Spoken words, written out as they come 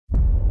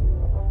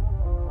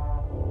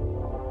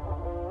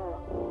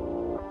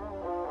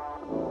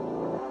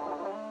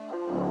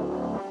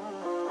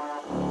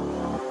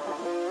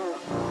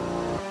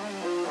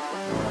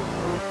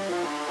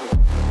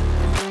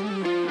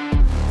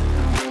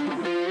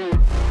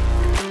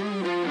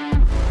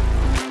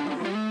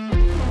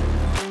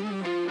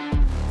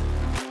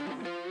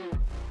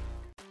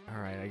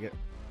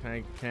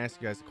Can I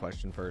ask you guys a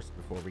question first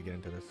before we get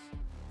into this?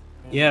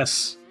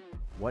 Yes.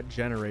 What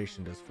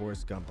generation does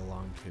Forrest Gump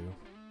belong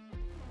to?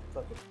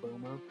 Fucking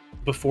boomer.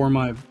 Before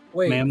my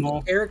Wait, the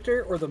mammal.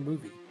 character or the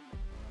movie?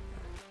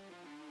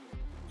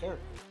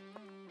 Character.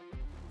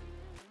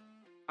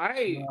 I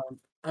mean,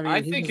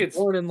 I he think was it's-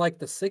 born in like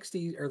the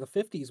 60s or the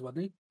 50s,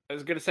 wasn't he? I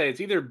was gonna say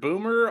it's either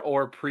boomer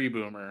or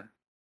pre-boomer.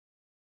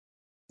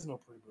 There's no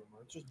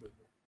pre-boomer. It's just boomer.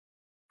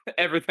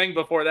 Everything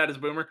before that is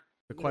boomer.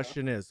 The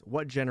question is,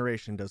 what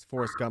generation does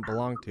Forrest Gump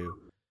belong to?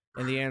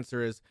 And the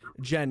answer is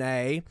Gen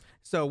A.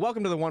 So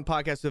welcome to the one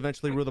podcast to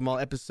eventually rule them all,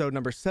 episode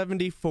number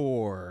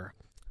 74.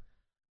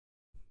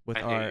 With I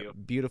hate our you.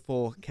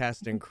 beautiful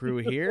cast and crew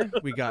here.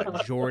 We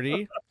got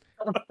Jordy,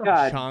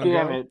 God Shango,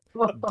 damn it.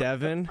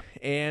 Devin,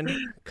 and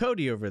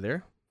Cody over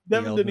there. the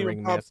Devin Elden didn't Ring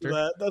even pop master. for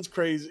that. That's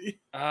crazy.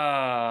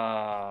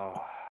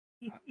 Oh.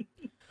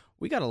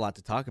 We got a lot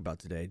to talk about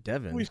today.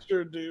 Devin, We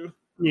sure do.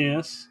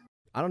 Yes.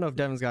 I don't know if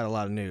Devin's got a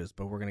lot of news,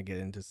 but we're going to get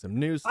into some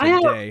news I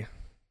have- today.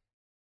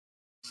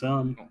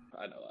 Some.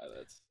 I know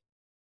that's.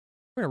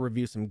 We're going to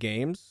review some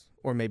games,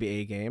 or maybe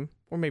a game,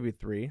 or maybe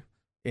three,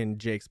 in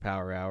Jake's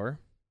Power Hour.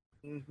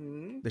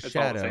 Mm-hmm. The It's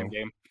all the Shadow same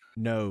game.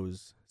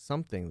 knows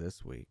something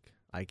this week.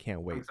 I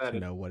can't wait to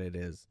excited. know what it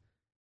is.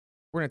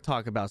 We're going to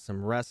talk about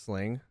some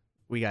wrestling.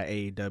 We got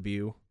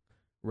AEW,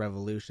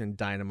 Revolution,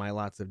 Dynamite,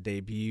 lots of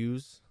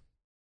debuts.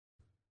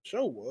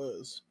 Show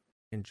was.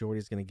 And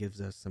Jordy's going to give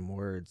us some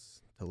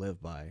words to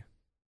live by.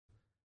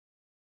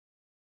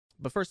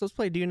 But first, let's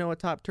play Do You Know a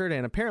Top Turd?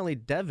 And apparently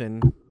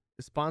Devin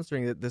is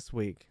sponsoring it this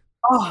week.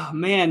 Oh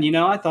man,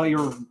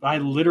 I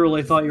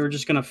literally thought you were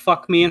just gonna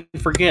fuck me and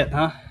forget,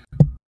 huh?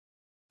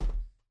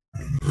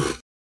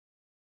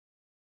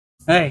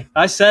 Hey,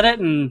 I said it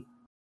and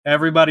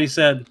everybody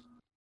said,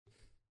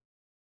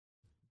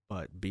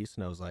 But Beast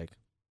knows, like,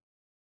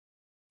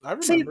 I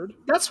see, remembered.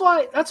 that's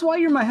why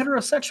you're my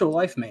heterosexual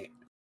life mate.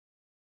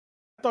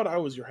 I thought I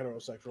was your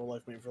heterosexual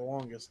life mate for the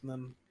longest, and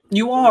then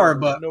You are,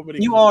 but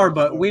Nobody you can- are,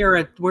 but we're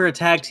a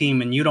tag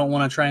team and you don't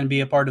want to try and be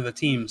a part of the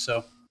team,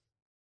 so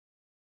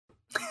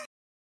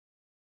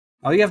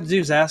all you have to do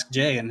is ask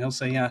Jay and he'll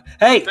say yeah.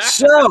 Hey,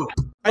 so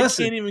I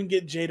listen. can't even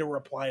get Jay to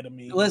reply to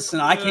me.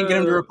 Listen, I can't get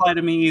him to reply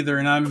to me either,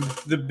 and I'm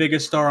the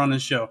biggest star on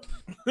this show.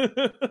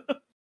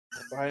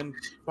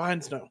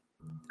 behind snow.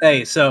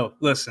 Hey, so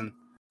listen,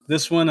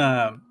 this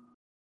one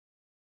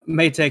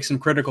may take some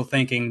critical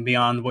thinking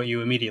beyond what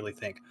you immediately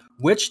think.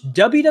 Which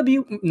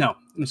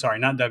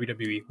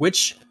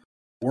which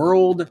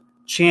world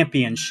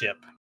championship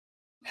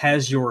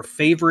has your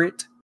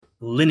favorite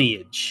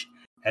lineage?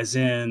 As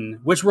in,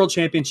 which world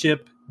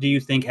championship do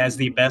you think has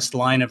the best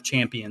line of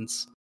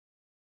champions?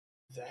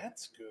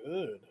 That's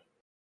good.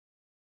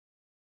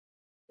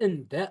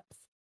 In depth.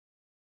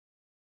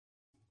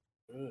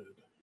 Good.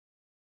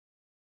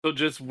 So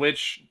just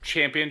which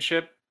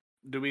championship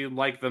do we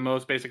like the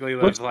most? Basically,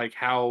 Which- like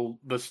how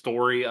the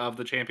story of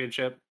the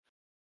championship.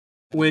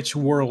 Which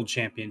world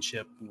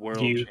championship World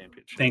do you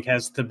championship. think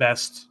has the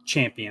best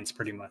champions,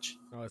 pretty much?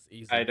 oh, it's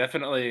easy. I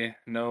definitely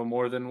know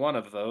more than one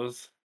of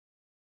those.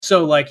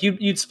 So, like,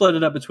 you'd split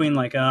it up between,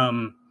 like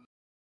the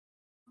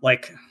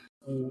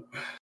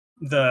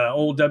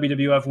old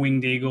WWF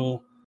Winged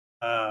Eagle,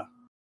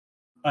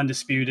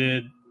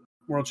 Undisputed,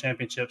 World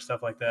Championship,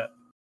 stuff like that.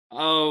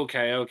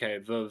 Okay.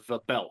 The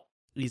belt.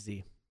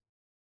 Easy.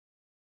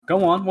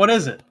 Go on, what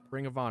is it?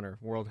 Ring of Honor,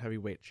 World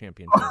Heavyweight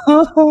Championship.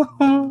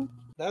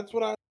 That's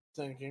what I was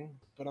thinking,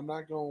 but I'm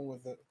not going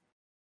with it.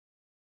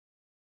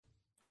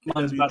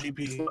 Mine's about to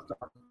WGP.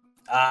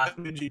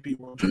 WGP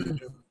World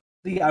Championship.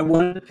 See, I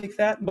wanted to pick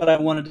that, but I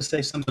wanted to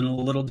say something a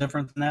little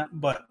different than that.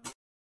 But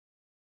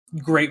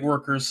great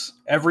workers.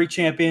 Every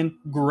champion,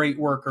 great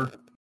worker.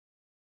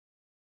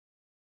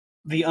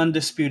 The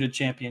Undisputed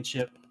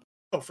Championship.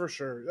 Oh, for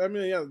sure. I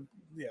mean,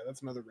 yeah,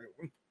 that's another great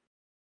one.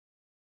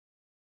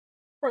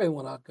 Probably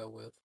one I'd go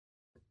with.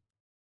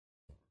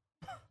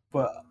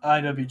 But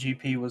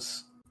IWGP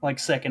was like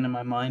second in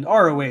my mind.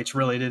 ROH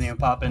really didn't even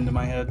pop into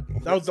my head.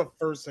 That was the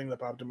first thing that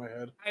popped in my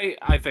head.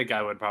 I think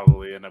I would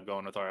probably end up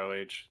going with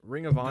ROH.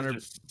 Ring of Honor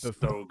It's just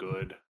so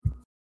good.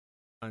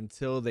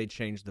 until they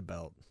changed the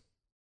belt.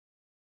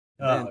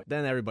 Uh,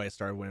 Then everybody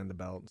started winning the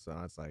belt, so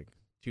it's like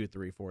 2,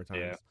 3, 4 times.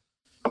 Yeah.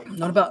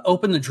 What about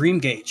Open the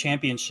Dreamgate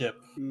Championship?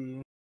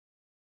 Mm,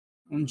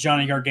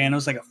 Johnny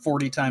Gargano's like a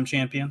 40-time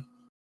champion,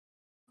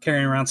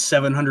 carrying around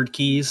 700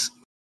 keys.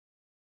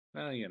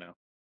 Well, you know.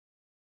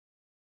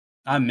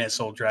 I miss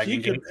old Dragon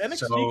Gate NXT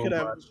so could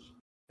have much.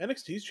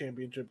 NXT's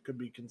championship could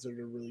be considered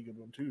a really good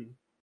one too.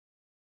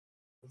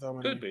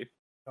 With Could be.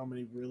 how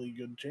many really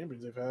good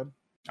champions they've had.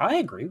 I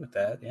agree with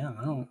that. Yeah,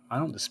 I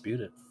don't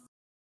dispute it.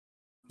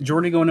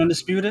 Jordy going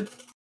undisputed?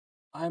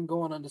 I'm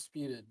going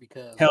undisputed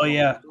because Hell I don't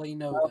yeah. really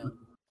know them.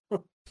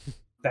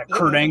 That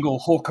Kurt Angle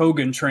Hulk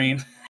Hogan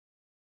train.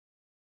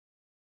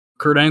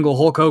 Kurt Angle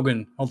Hulk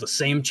Hogan hold the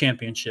same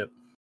championship.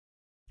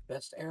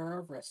 Best era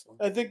of wrestling.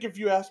 I think if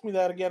you ask me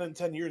that again in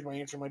 10 years, my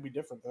answer might be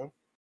different though.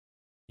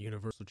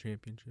 Universal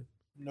Championship.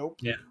 Nope.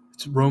 Yeah,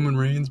 it's Roman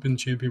Reigns been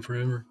champion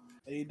forever.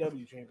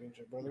 AEW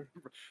championship, brother.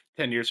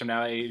 10 years from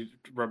now,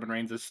 Roman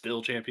Reigns is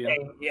still champion.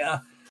 Yeah.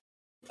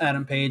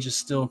 Adam Page is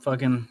still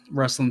fucking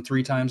wrestling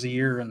 3 times a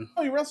year, and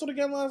Oh, he wrestled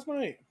again last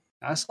night.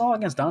 I saw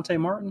against Dante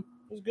Martin.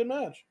 It was a good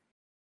match.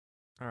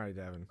 All right,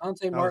 Devin.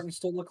 Dante Martin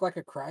still look like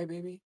a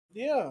crybaby.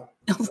 Yeah.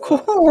 Of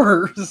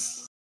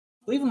course.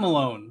 Leave him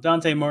alone.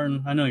 Dante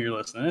Martin, I know you're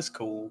listening. It's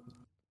cool.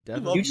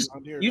 Devin, You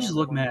just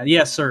look mad.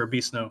 Yes, sir,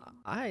 Beast Snow.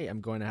 I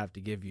am going to have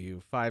to give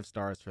you 5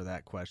 stars for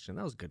that question.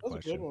 That was a good That was a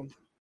question. good one.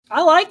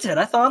 I liked it.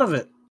 I thought of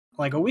it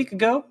like a week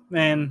ago,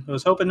 and I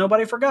was hoping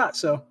nobody forgot.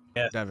 So,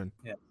 yes. Devin,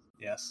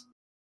 Yes.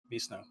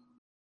 Beast Snow.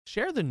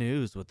 share the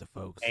news with the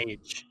folks.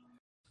 Age.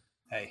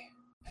 Hey.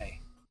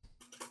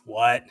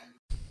 What?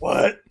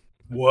 What?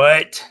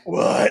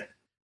 What?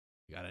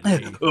 You got a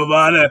D.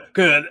 Umana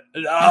good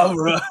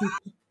Aura.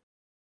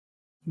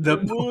 The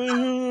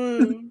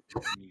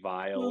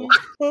Vile.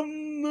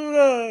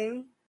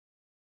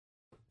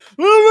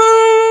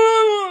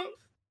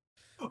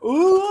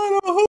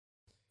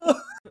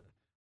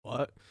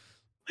 What?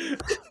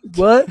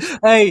 What?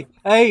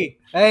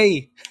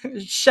 Hey.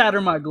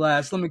 Shatter my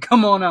glass. Let me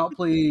come on out,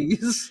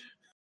 please.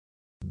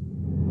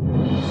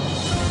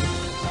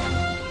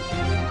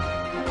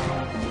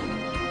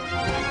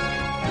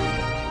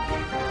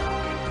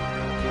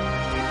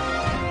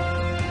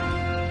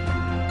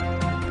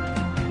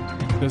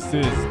 This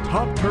is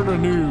TOPTERTA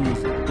News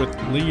with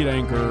lead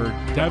anchor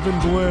Devin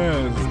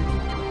Bliss.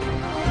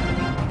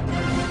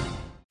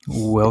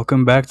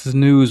 Welcome back to the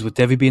news with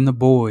Devi and the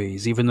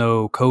boys, even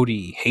though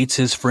Cody hates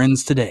his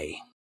friends today.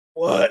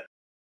 What?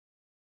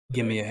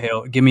 Give me a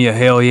hell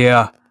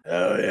yeah.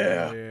 Oh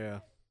yeah. Yeah.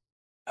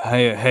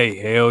 Hey,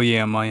 hell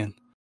yeah, man.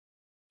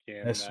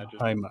 Can't That's,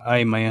 imagine.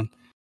 hey, man.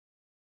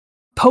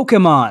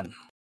 Pokemon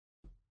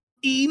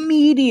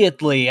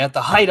immediately at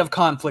the height of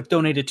conflict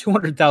donated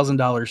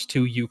 $200,000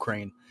 to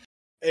Ukraine.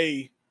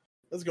 Hey,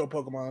 let's go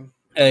Pokemon.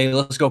 Hey,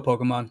 let's go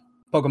Pokemon.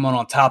 Pokemon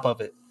on top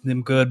of it.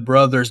 Them good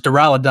brothers.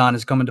 Duraludon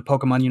is coming to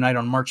Pokemon Unite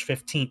on March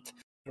 15th.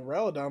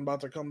 Duraludon about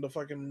to come to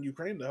fucking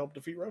Ukraine to help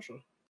defeat Russia.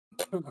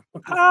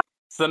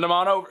 Send them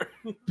on over.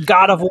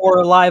 God of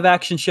War live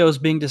action shows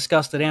being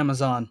discussed at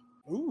Amazon.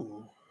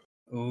 Ooh.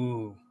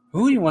 Ooh.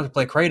 Who do you want to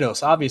play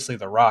Kratos? Obviously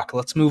The Rock.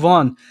 Let's move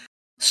on.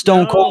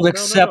 Stone Cold No.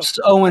 accepts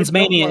I Owens don't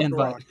Mania want The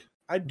invite. Rock.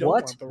 I don't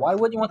What? want The Why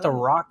Rock. wouldn't you want The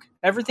No. Rock?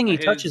 Everything he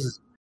His- touches is...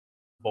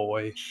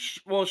 Boy.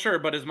 Well, sure,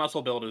 but his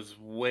muscle build is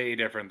way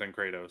different than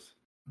Kratos.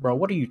 Bro,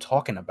 what are you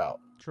talking about?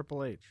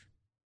 Triple H.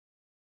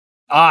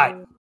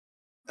 My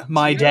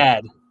Cena?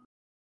 dad.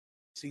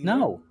 Cena?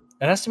 No.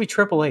 It has to be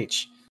Triple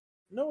H.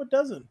 No, it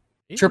doesn't.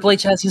 Triple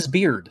H has his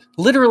beard.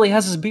 Literally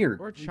has his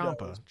beard. Or He Ciampa.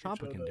 does.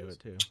 Ciampa He can do does. it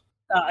too.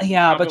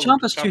 Yeah, but Ciampa-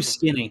 Ciampa's too Ciampa-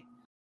 skinny.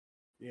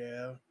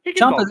 Yeah. He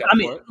can Ciampa's, bulk up I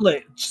mean, for it.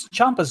 look,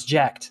 Ciampa's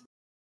jacked.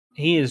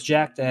 He is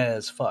jacked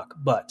as fuck,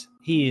 but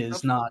he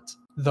is not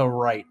the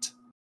right.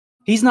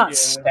 He's not Yeah.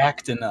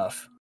 stacked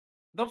enough.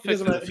 They'll He fix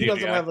doesn't, it have, with he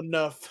doesn't CGI. have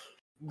enough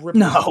ripples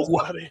No. in his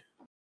body.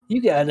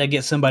 You gotta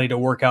get somebody to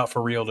work out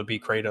for real to be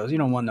Kratos. You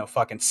don't want no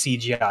fucking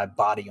CGI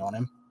body on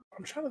him.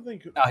 I'm trying to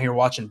think. Out here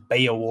watching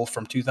Beowulf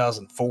from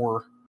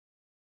 2004.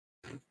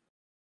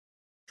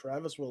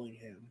 Travis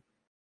Willingham.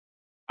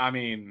 I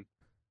mean,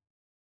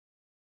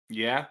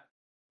 yeah.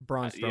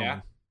 Braun Strowman.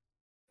 Yeah.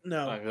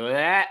 No. Like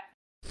that.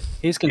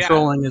 He's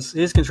controlling his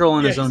Yeah,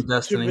 own he's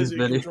destiny. Too He's busy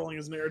busy. controlling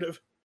his narrative.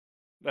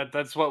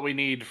 That's what we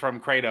need from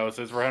Kratos,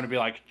 is for him to be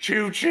like,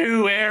 choo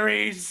choo,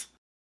 Ares.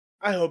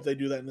 I hope they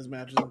do that in his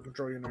matches and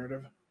control your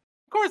narrative.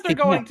 Of course they're Hey,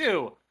 going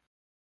to.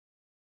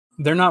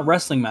 They're not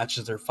wrestling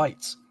matches, they're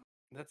fights.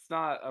 That's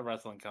not a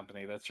wrestling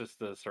company. That's just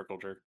a circle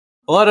jerk.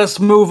 Let us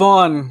move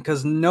on,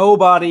 because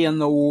nobody in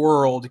the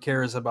world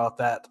cares about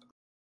that.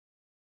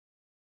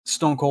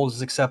 Stone Cold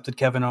has accepted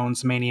Kevin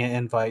Owens' Mania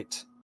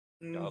invite.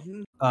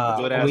 Mhm.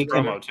 Good ass we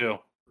promo, too.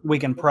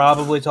 can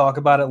probably talk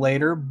about it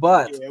later,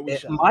 but Yeah, we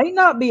it shall. might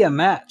not be a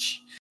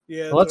match.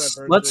 Yeah, that's what I've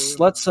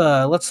heard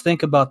too. Let's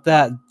think about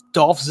that.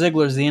 Dolph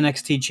Ziggler's the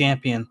NXT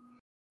champion.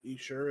 He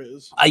sure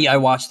is. I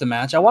watched the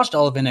match. I watched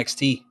all of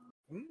NXT.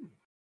 Mm.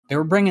 They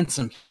were bringing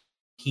some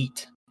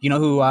heat. You know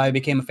who I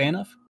became a fan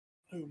of?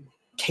 Whom?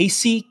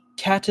 Casey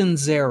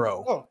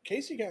Catanzaro. Oh,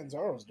 Casey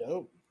Catanzaro's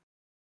dope.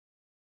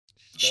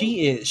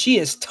 She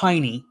is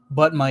tiny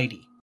but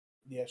mighty.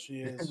 Yeah,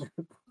 she is.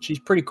 She's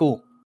pretty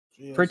cool.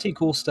 She is. Pretty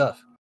cool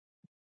stuff.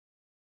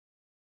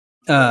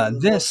 There's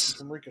This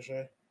from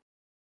Ricochet.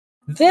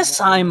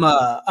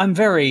 I'm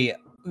very,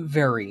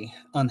 very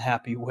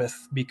unhappy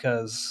with,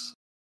 because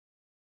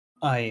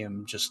I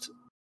am just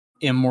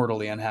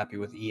immortally unhappy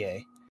with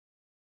EA.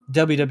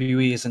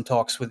 WWE is in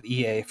talks with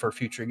EA for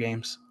future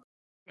games.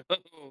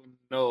 Oh,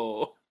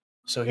 no.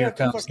 So You here have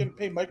to comes fucking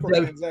pay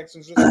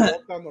microtransactions just to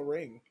walk down the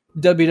ring.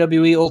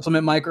 WWE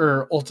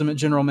Ultimate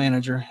General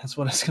Manager. That's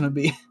what it's going to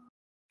be.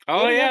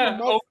 Oh, They have yeah.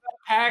 enough- Oh,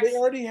 packs. They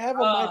already have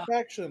a Uh. My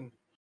Faction.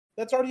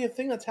 That's already a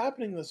thing that's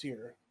happening this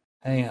year.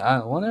 Hey,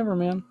 whatever,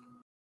 man.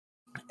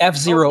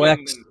 F-Zero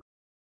X.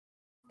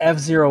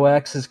 F-Zero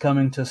X is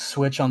coming to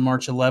Switch on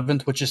March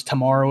 11th, which is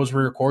tomorrow as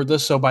we record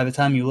this. So by the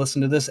time you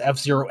listen to this,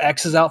 F-Zero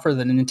X is out for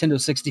the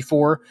Nintendo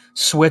 64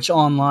 Switch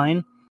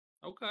Online.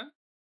 Okay.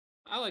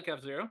 I like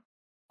F-Zero.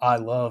 I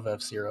love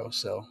F-Zero,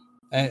 so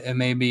it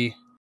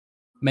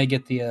may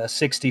get the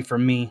 60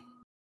 from me.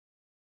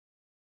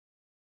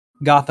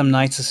 Gotham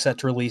Knights is set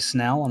to release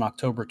now on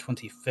October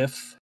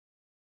 25th.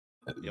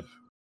 Yep.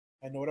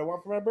 I know what I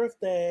want for my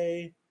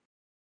birthday.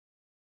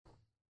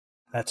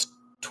 That's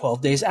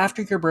 12 days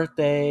after your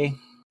birthday,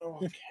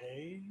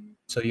 Okay.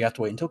 so you have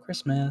to wait until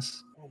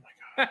Christmas. Oh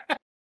my god.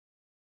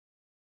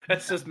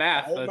 That's just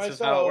math. Hold That's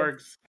just how it myself.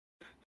 works.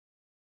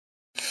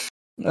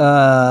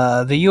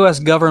 The U.S.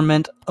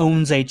 government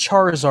owns a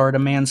Charizard a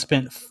man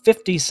spent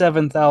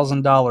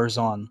 $57,000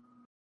 on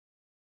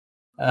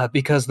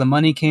because the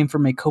money came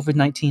from a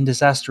COVID-19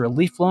 disaster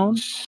relief loan.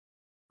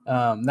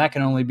 That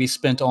can only be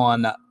spent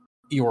on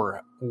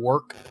your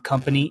work,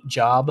 company,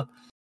 job.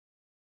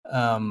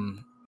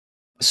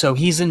 So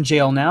he's in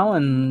jail now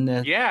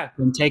and Yeah.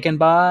 been taken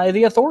by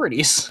the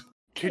authorities.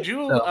 Could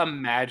you So-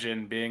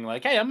 imagine being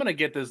like, hey, I'm going to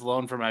get this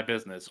loan for my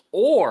business?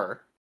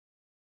 Or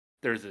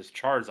there's this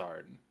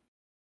Charizard.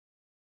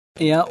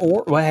 Yeah,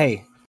 or, well,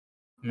 hey,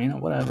 I mean,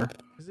 whatever.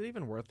 Is it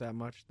even worth that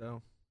much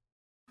though?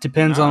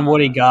 Depends on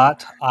what he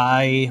got.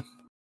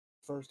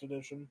 First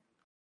edition.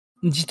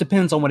 It just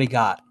depends on what he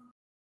got.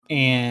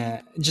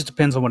 And it just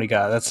depends on what he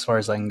got. That's as far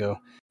as I can go.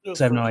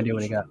 Just I have no first idea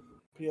what he got.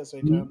 edition. PSA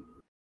Mm.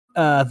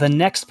 10. The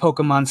next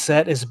Pokemon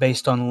set is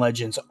based on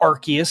Legends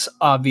Arceus,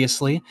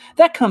 obviously.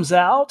 That comes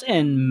out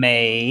in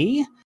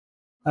May.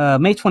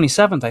 May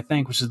 27th, I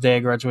think, which is the day I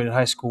graduated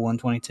high school in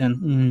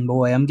 2010.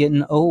 Boy, I'm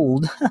getting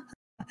old.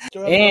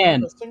 Still haven't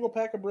And- opened a single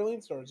pack of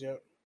Brilliant Stars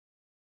yet.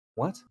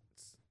 What?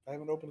 I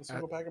haven't opened a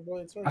single pack of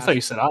Brilliant Stars. I thought you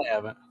said I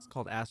haven't. It's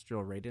called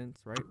Astral Radiance,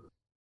 right?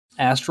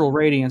 Astral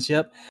Radiance,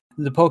 yep.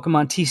 The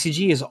Pokemon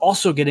TCG is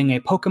also getting a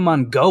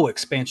Pokemon Go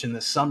expansion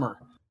this summer.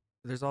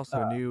 There's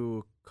also a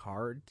new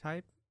card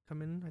type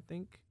coming, I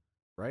think,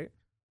 right?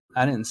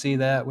 I didn't see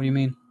that. What do you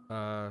mean?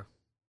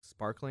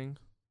 Sparkling.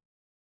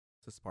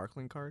 It's a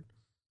sparkling card.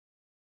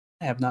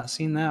 I have not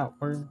seen that.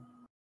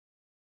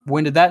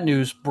 When did that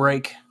news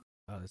break?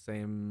 The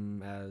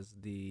same as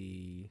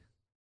the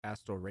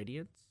Astral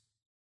Radiance.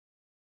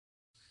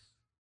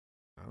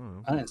 I don't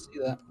know. I didn't see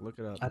that. Look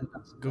it up. I did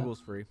not see that.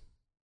 Google's free.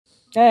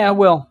 Yeah, I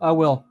will.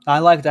 I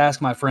like to ask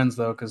my friends,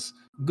 though, because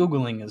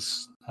Googling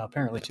is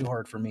apparently too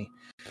hard for me.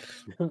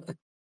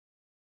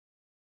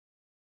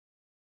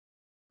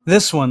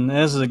 This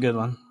is a good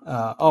one.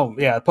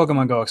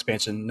 Pokemon Go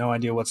expansion. No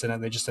idea what's in it.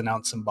 They just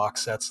announced some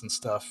box sets and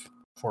stuff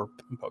for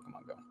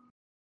Pokemon Go.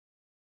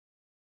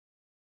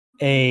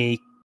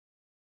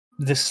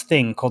 This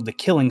thing called the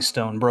Killing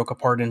Stone broke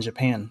apart in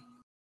Japan,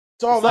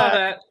 Saw Saw that.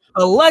 that.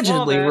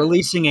 allegedly that.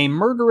 releasing a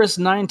murderous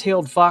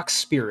nine-tailed fox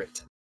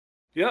spirit.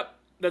 Yep.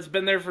 That's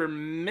been there for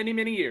many,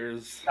 many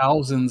years.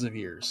 Thousands of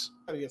years.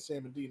 Gotta get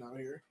Sam and Dean out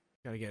here.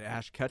 Gotta get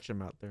Ash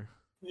Ketchum out there.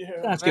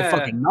 Yeah. Let's get Yeah.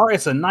 fucking Naruto.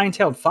 It's a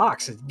nine-tailed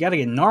fox. You gotta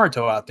get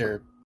Naruto out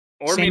there.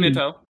 Or Same-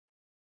 Minato.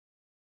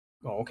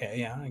 Oh, okay,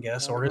 yeah, I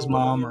guess. I Or don't his know what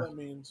mom. any of Or that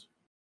means.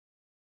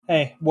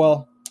 hey,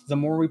 well, the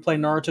more we play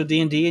Naruto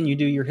D&D and you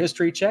do your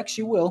history checks,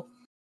 you will.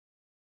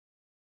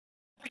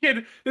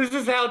 Kid, this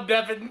is how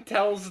Devin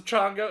tells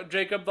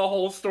Jacob the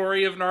whole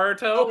story of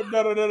Naruto. Oh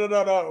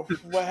no!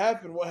 What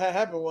happened? What had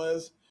happened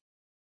was,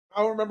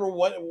 I don't remember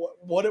what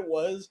it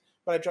was,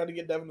 but I tried to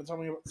get Devin to tell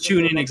me about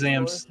Tune-in about the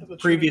exams. story. The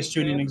Previous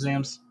tune-in tune-in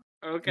exams.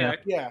 Okay.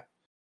 Yeah.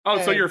 Oh,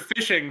 so And- you're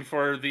fishing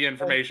for the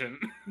information.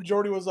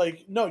 Jordy was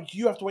like, "No,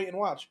 you have to wait and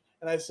watch."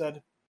 And I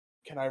said,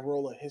 "Can I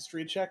roll a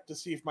history check to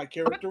see if my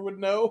character would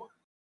know?"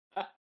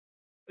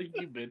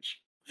 You bitch.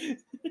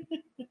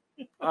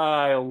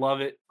 I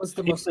love it. Was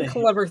the He most said-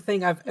 clever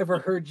thing I've ever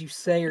heard you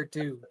say or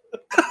do.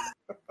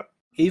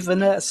 He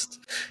finessed.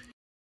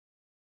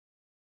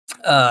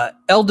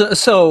 Elden.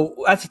 So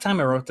at the time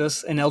I wrote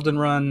this, an Elden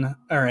Ring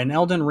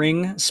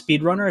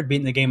speedrunner had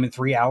beaten the game in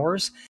 3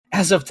 hours.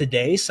 As of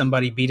today,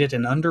 somebody beat it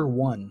in under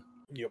 1.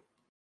 Yep.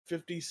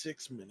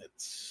 56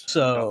 minutes.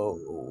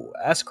 So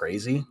that's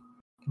crazy.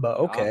 But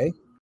okay.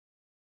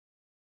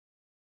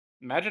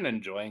 Imagine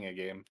enjoying a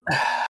game.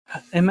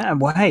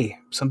 Well, hey,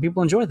 some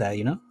people enjoy that,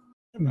 you know?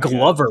 I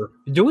Glover.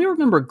 Do we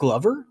remember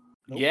Glover?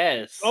 Nope.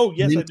 Yes. Oh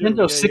yes, I do.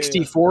 Nintendo Yeah,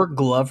 64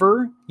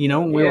 Glover. You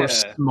know, when we were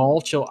Yeah.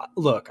 small.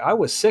 Look, I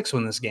was 6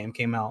 when this game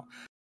came out.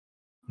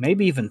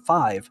 Maybe even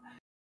 5.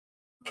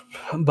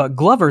 But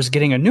Glover's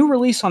getting a new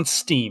release on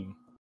Steam.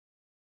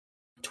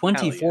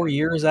 24 yeah.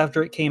 years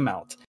after it came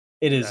out.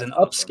 It is That's an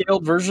awesome.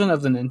 upscaled version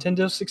of the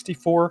Nintendo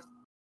 64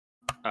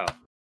 Oh.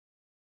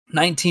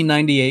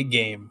 1998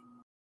 game.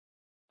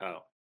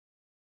 Oh.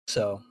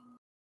 So,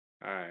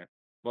 All right.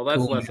 Well, that's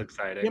Cool, less man.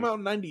 exciting. Came out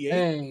in '98.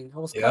 Dang, I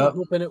was kind Yep. of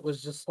hoping it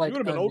was just like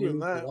would've a been older new than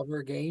that.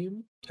 Glover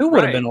game. who would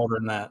have Right. been older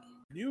than that?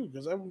 You,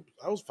 because I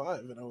was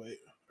 5 in 08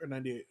 or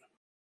 98.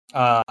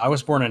 I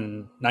was born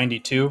in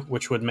 92,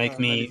 which would make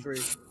me 93.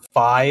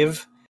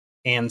 5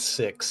 and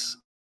 6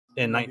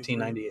 in 93.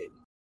 1998.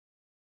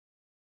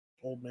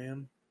 Old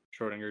man.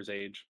 Schrodinger's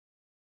age.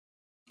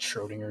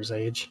 Schrodinger's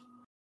age.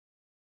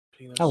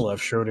 Penis. I love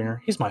Schrodinger.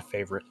 He's my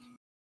favorite.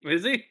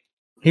 Is he?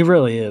 He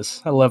really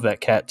is. I love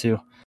that cat too.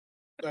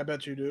 I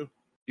bet you do.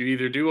 You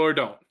either do or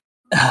don't.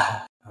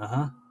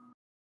 Uh-huh.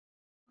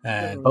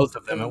 and both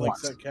of them Devin at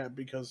likes once. that cat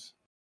because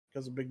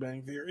of Big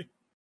Bang Theory.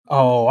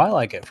 Oh, I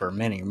like it for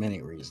many,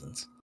 many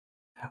reasons.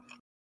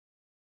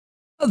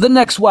 The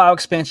next WoW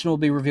expansion will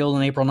be revealed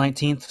on April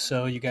 19th,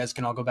 so you guys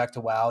can all go back to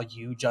WoW.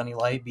 You, Johnny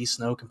Light, Beast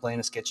Snow can play in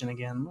his kitchen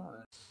again.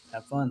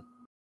 Have fun.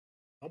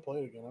 I'll play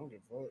it again. I don't give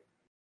a fuck.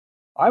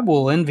 I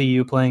will envy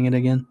you playing it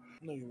again.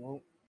 No, you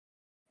won't.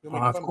 You'll Oh,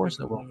 make of fun course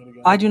me I for will. playing it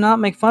again. I do not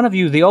make fun of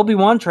you. The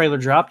Obi-Wan trailer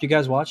dropped. You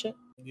guys watch it?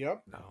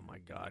 Yep. Oh my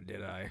god,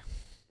 did I?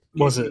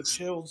 Was Gave me it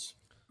chills?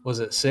 was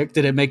it sick?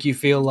 Did it make you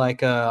feel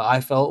like I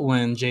felt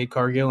when Jade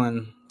Cargill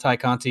and Ty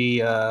Conti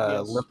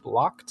Yes. lip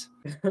locked?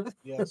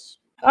 Yes.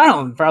 I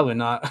don't. Probably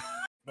not.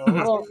 No, I it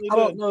don't, certainly I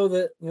don't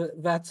did. know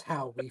that's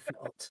how we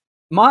felt.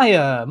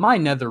 My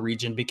nether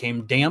region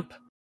became damp.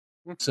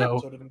 So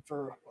So did it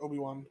for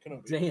Obi-Wan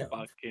Kenobi. Damn.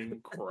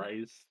 Fucking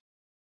Christ.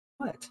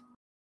 what?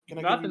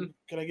 Nothing.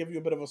 Can I give you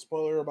a bit of a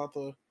spoiler about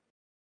the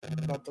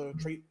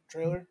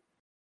trailer?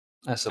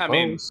 I suppose.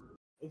 mean-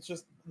 It's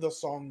just the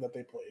song that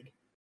they played.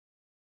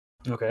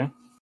 Okay.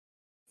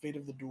 Fate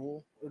of the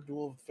Duel or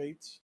Duel of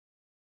Fates.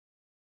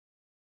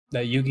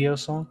 That Yu-Gi-Oh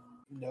song.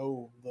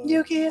 No,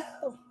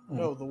 Yu-Gi-Oh.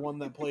 no, the one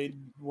that played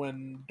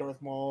when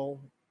Darth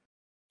Maul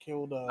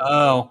killed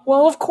Oh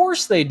well, of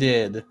course they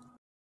did.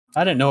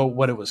 I didn't know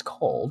what it was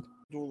called.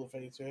 Duel of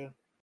Fates. Yeah.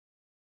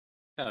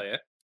 Hell yeah.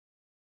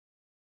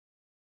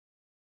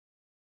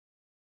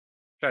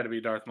 Try to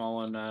be Darth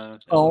Maul and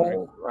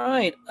All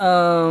right.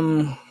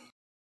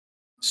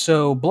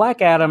 So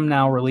Black Adam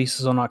now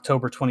releases on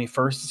October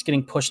 21st. It's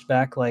getting pushed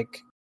back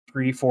like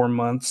 3-4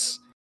 months.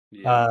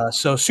 yeah.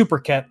 So Super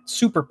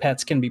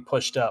Pets can be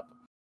pushed up,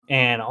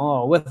 and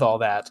with all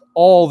that,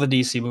 all the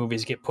DC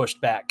movies get pushed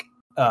back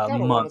I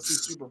kind of want to see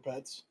months. Super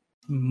Pets.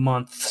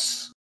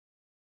 Months.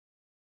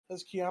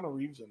 Has Keanu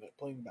Reeves in it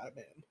playing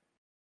Batman?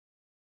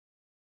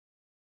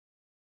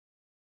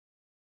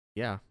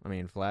 Yeah, I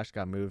mean, Flash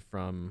got moved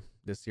from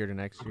this year to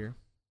next year.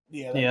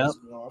 Yeah, that Yeah.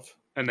 pissed me off.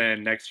 And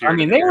then next year. I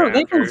mean, the year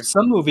they after. moved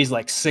some movies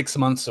like 6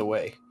 months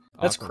away.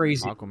 That's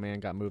crazy. Aquaman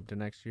got moved to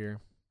next year.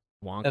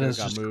 Wonka That is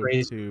got just moved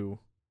crazy. to.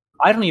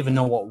 I don't even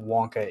know what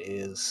Wonka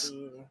is.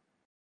 Yeah.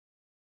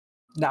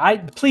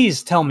 Now,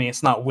 please tell me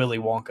it's not Willy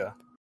Wonka.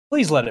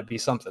 Please let it be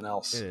something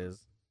else. It is.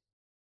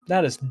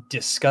 That is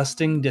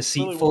disgusting,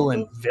 deceitful, Wonka?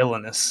 and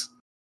villainous.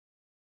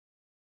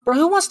 Bro,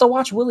 who wants to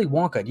watch Willy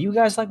Wonka? Do you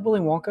guys like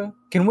Willy Wonka?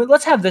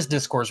 Let's have this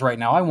discourse right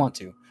now. I want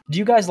to. Do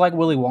you guys like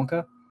Willy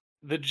Wonka?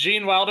 The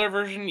Gene Wilder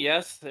version,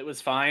 yes, it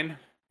was fine.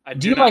 I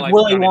Do you not like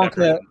Willy Johnny Depp Wonka?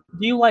 version.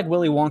 Do you like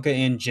Willy Wonka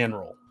in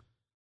general?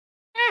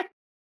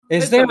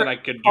 It's Is there something I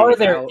could do are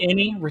there without.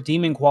 any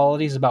redeeming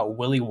qualities about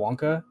Willy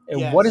Wonka? And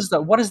Yes. what is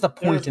the point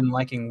There's- in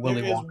liking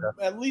Willy There is Wonka?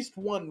 at least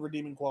one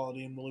redeeming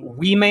quality in Willy Wonka.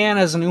 Wee Man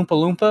as an Oompa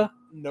Loompa?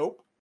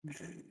 Nope.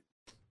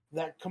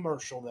 That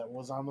commercial that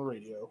was on the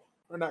radio.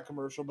 Or not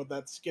commercial, but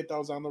that skit that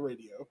was on the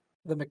radio.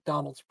 The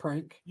McDonald's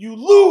prank. You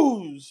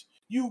lose!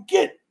 You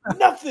get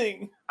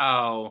nothing!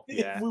 Oh,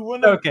 yeah. If we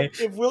wouldn't have, Okay.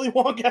 if Willy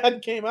Wonka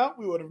had came out,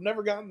 we would have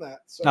never gotten that.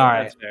 So, All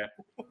right. That's fair.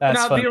 That's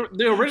now, funny.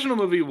 the original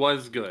movie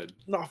was good.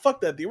 No, fuck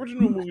that. The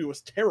original movie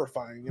was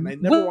terrifying, and I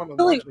never wanted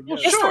to watch it again.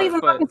 It's not Sure, even.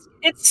 but-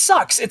 It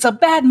sucks. It's a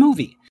bad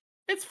movie.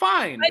 It's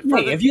fine.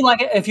 Hey, if you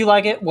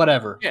like it,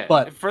 whatever. yeah,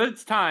 But for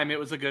its time, it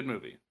was a good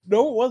movie.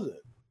 No, it wasn't.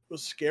 It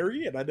was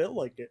scary, and I didn't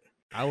like it.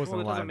 I wasn't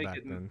Well, it doesn't alive make back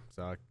it- then,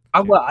 so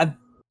I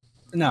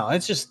no,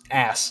 it's just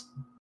ass,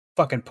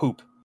 fucking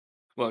poop.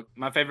 Look,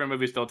 my favorite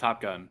movie is still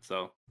Top Gun.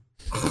 So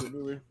Good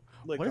movie.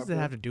 Like, what does it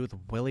have to do with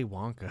Willy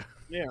Wonka?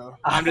 Yeah.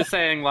 I'm just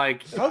saying,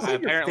 like, How's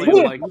that your apparently,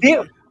 favorite like,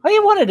 movie? He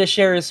wanted to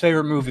share his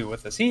favorite movie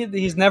with us.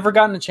 He's never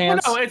gotten a well,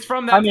 chance. no, it's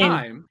from that I mean,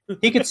 time.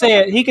 He could say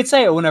it. He could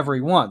say it whenever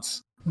he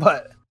wants.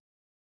 But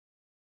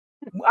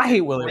I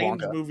hate Willy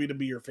Range Wonka. movie to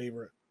be your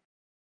favorite.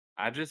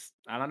 I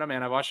don't know,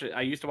 man.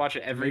 I used to watch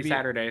it every Maybe-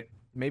 Saturday.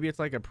 Maybe it's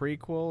like a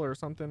prequel or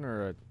something,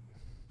 or a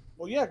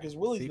Well, yeah, because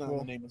Willy's not in the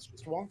Sequel? name. It's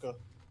just Wonka.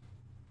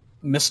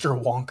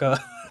 Mr.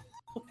 Wonka.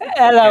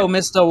 Hello,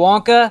 Mr.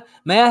 Wonka.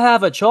 May I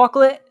have a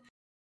chocolate?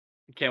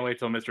 Can't wait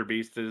till Mr.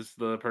 Beast is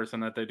the person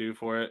that they do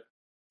for it.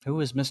 Who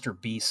is Mr.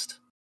 Beast?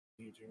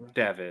 YouTuber.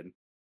 Devin,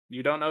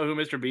 you don't know who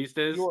Mr. Beast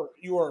is?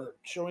 You are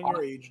showing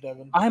your age,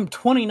 Devin. I'm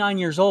 29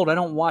 years old. I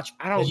don't watch.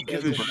 I don't It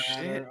give a doesn't shit.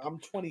 matter. I'm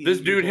 20. This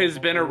dude has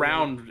been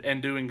around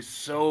and doing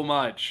so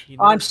much. He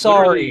I'm knows-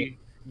 sorry. Literally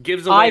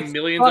gives away I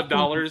millions of fucking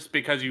dollars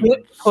because you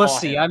Quit saw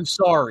pussy. him. I'm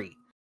sorry.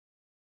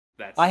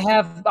 That's, I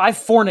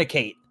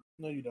fornicate.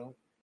 No, you don't.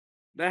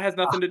 that has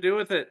nothing to do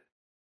with it.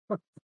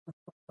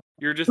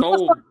 You're just Who the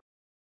old.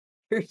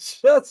 You're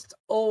just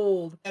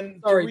old.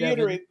 And Sorry,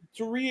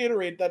 to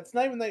reiterate, that's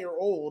not even that you're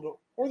old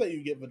or that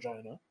you get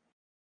vagina.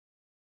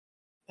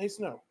 Hey,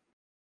 Snow.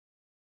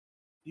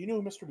 Do you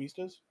know who Mr. Beast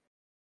is?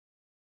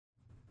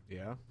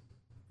 Yeah,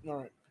 All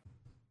right.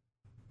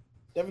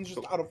 Devin's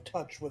just out of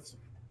touch with.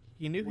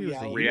 he knew he was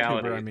a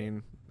Reality. YouTuber. I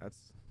mean,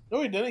 that's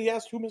No, he didn't. He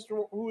asked who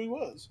he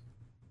was.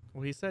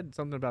 well, he said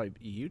something about a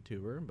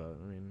YouTuber, but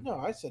I mean, No,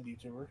 I said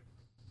YouTuber.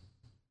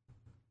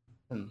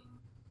 Hmm.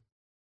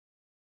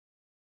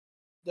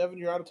 Devin,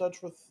 you're out of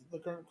touch with the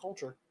current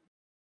culture.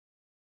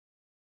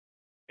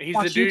 He's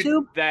Watch the dude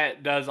YouTube?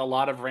 that does a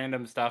lot of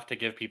random stuff to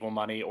give people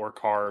money or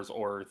cars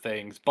or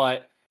things,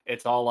 but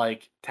it's all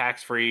like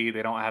tax free.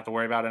 They don't have to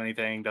worry about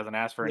anything. Doesn't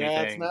ask for Yeah, it's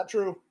anything. not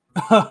true.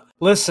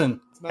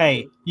 Listen, It's not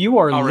hey, true. you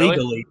are Oh, really?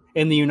 legally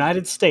in the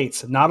United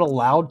States not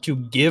allowed to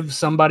give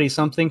somebody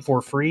something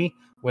for free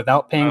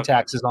without paying Okay.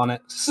 taxes on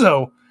it.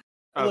 So,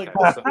 Like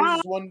Okay. So,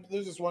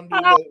 there's this one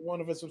dude that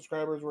one of his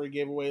subscribers where he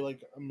gave away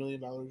like $1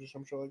 million or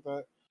some shit like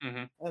that,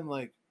 mhm. and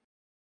like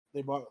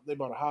they bought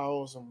a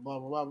house and blah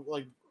blah blah.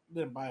 Like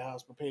didn't buy a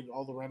house but paid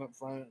all the rent up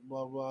front,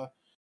 blah blah.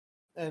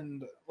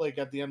 And like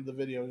at the end of the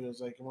video, he was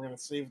like, "We're gonna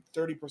save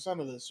 30%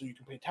 of this so you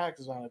can pay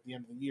taxes on it at the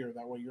end of the year.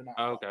 That way you're not."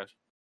 Okay.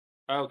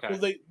 Well,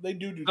 Okay. they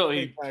do So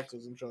pay he-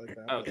 taxes and shit like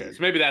that. Okay.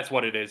 So maybe that's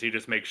what it is. He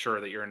just makes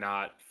sure that you're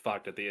not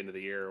fucked at the end of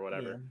the year or But,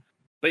 whatever. yeah.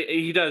 But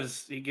he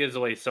does. He gives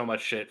away so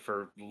much shit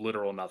for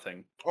literal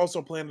nothing.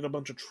 Also planted a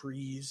bunch of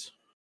trees.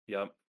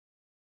 Yep.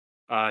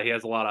 He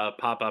has a lot of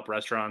pop-up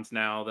restaurants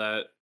now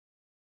that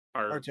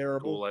are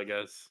terrible. cool, I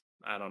guess.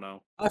 I don't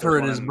know. I've There's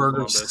heard one his in burger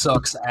Columbus.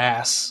 sucks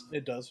ass.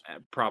 It does.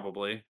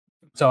 Probably.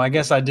 So I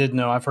guess I did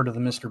know. I've heard of the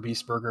Mr.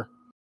 Beast burger.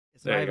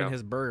 It's There not you even go.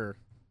 his burger.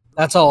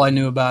 That's all I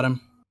knew about him.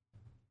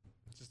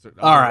 It's just other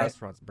All right.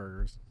 restaurants'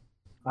 burgers.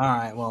 All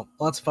right, well,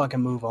 let's fucking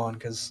move on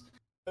because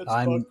That's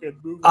I'm- fucking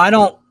moving.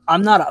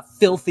 I'm not a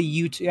filthy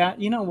YouTube. Yeah,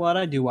 you know what?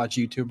 I do watch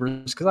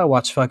YouTubers because I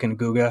watch fucking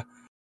Guga.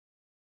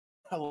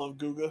 I love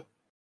Guga.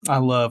 I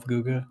love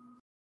Guga.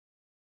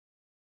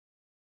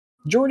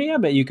 Jordy, I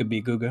bet you could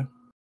be Guga.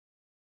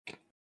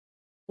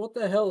 What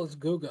the hell is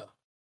Guga?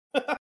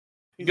 Good.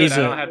 He's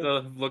I a- don't have to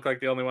look like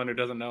the only one who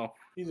doesn't know.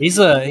 He's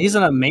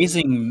an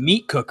amazing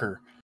meat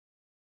cooker.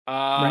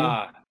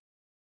 Ah.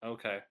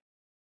 Okay.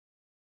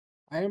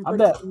 I am I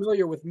pretty bet.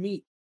 familiar with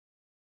meat.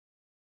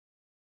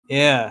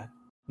 Yeah,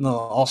 the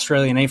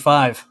Australian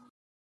A5.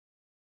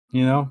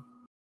 You know,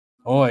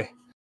 oi,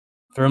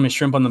 throw me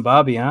shrimp on the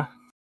bobby, huh?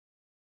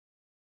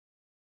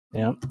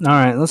 Yeah. All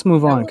right, let's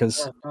move on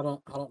because I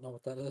don't know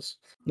what that is.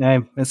 hey,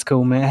 it's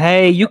cool, man.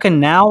 Hey, you can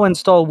now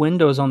install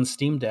Windows on the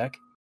Steam Deck.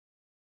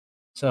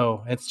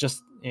 So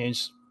it's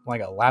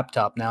like a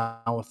laptop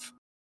now with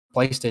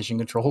PlayStation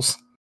controls.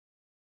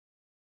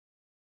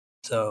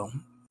 So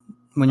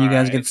when you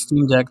guys get Alright.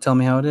 Steam Deck, tell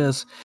me how it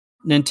is.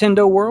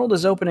 Nintendo World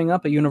is opening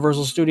up at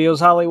Universal Studios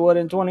Hollywood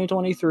in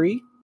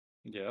 2023.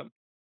 Yep.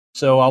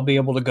 So I'll be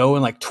able to go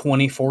in like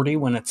 2040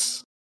 when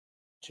it's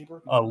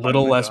cheaper. a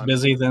little been less done.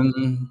 busy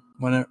than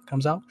when it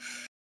comes out.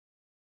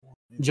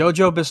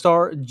 JoJo's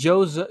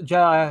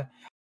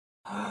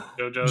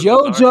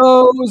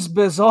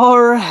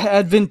Bizarre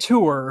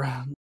Adventure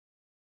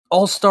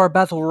All-Star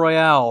Battle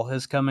Royale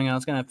is coming out.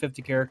 It's gonna have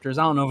 50 characters.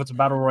 I don't know if it's a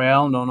battle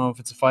royale. Don't know if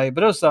it's a fight,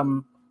 but it was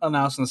something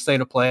announced in the State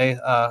of Play.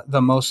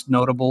 The most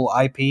notable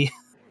IP.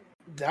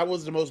 That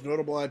was the most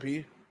notable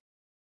IP.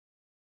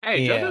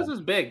 Hey, Yeah. JoJo's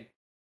is big.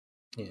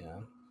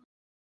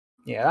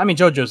 Yeah. I mean,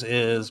 JoJo's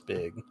is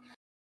big.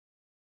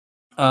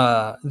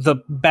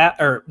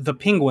 The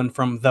Penguin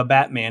from The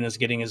Batman is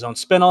getting his own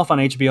spinoff on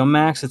HBO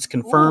Max. It's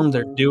confirmed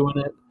they're Ooh. doing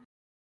it.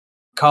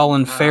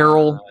 Colin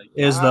Farrell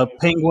is the nice.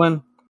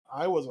 Penguin.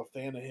 I was a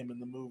fan of him in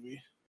the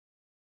movie.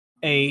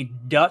 A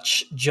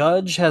Dutch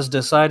judge has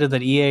decided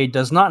that EA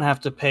does not have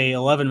to pay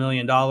 $11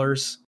 million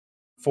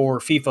for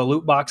FIFA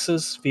loot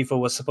boxes. FIFA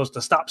was supposed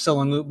to stop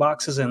selling loot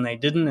boxes, and they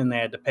didn't, and they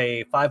had to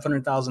pay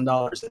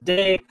 $500,000 a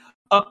day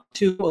up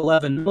to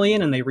 $11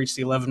 million, and they reached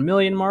the $11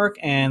 million mark,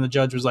 and the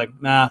judge was like,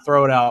 nah,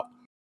 throw it out.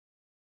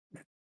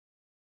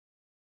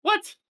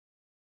 What?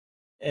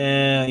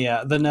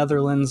 Yeah, the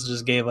Netherlands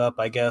just gave up,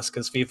 I guess,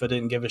 because FIFA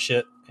didn't give a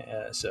shit.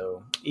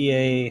 So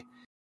EA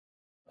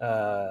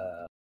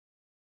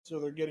So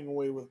they're getting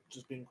away with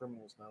just being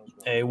criminals now as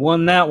well. they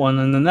won that one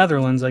in the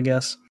Netherlands, I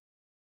guess.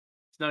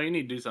 No, you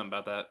need to do something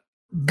about that.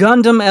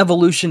 Gundam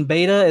Evolution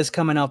Beta is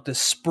coming out this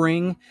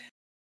spring.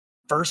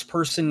 First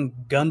person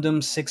Gundam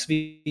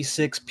 6v6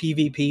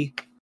 PvP.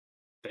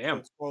 So Damn.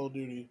 it's Call of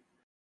Duty,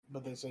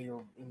 but they say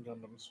you're in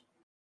Gundams.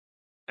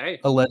 Hey,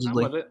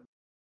 Allegedly. I'm with it.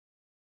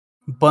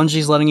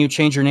 Bungie's letting you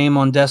change your name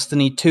on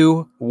Destiny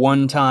 2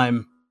 one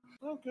time.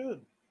 Oh,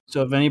 good.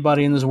 So if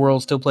anybody in this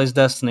world still plays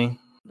Destiny,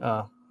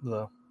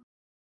 the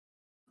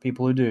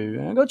people who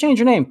do, go change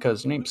your name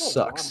because your name There's a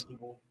lot of sucks.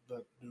 people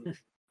that do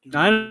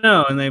I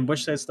know, and they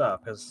wish they'd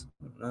stop because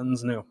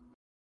nothing's new.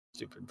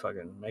 Stupid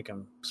fucking make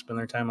them spend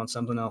their time on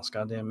something else.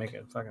 Goddamn, make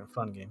it a fucking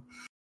fun game.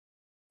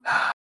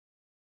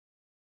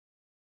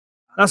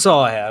 That's all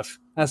I have.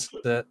 That's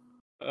it.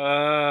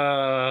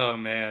 Oh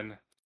man.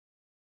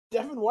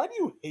 Devin, why do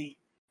you hate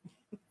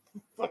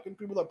fucking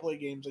people that play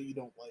games that you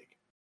don't like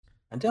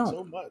I don't.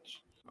 so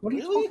much? What are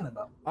you Really? talking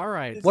about? All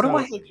right. It What do so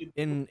I- sounds like you-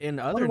 in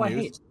other do I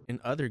news, hate? in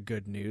other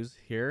good news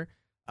here,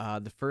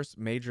 the first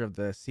major of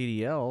the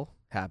CDL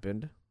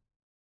happened.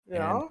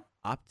 Yeah. And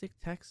Optic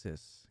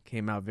Texas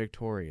came out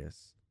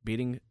victorious,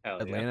 beating Hell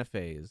yeah. Atlanta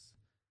FaZe.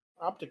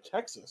 Optic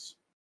Texas.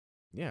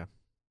 Yeah,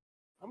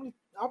 How many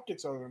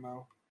optics are there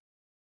now?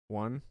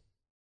 one.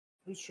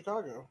 Who's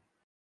Chicago?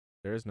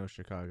 There is no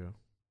Chicago.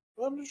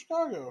 I'm in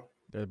Chicago.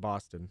 There's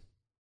Boston.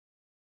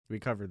 We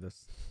covered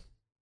this.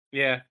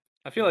 Yeah.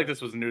 I feel like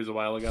this was news a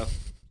while ago.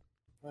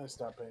 I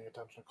stopped paying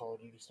attention to Call of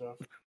Duty stuff.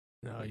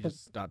 No, you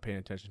just stop paying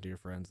attention to your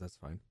friends. That's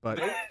fine. But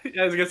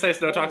I was gonna say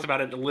Snow talks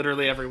about it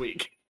literally every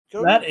week.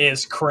 Cody, That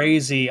is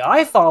crazy.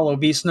 I follow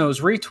B Snow's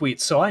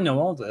retweets, so I know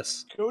all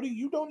this. Cody,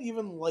 you don't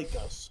even like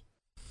us.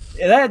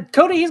 That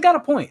Cody, he's got a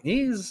point.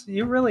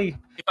 You really.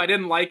 If I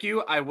didn't like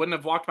you, I wouldn't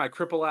have walked my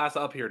cripple ass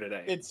up here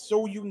today. It's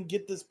so you can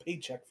get this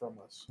paycheck from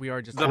us. we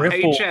are just the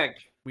Cripple. paycheck.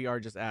 we are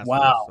just assholes,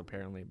 Wow.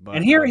 apparently. But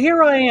And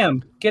here I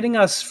am getting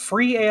us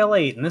free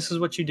AL8, and this is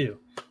what you do.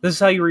 This is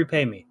how you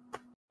repay me.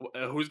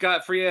 Who's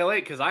got free AL8?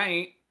 Because I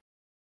ain't.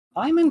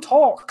 I'm in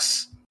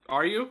talks.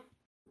 Are you?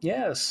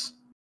 Yes.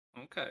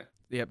 Okay.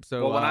 Yep.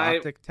 So Well, when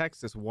Optic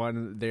Texas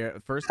won their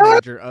first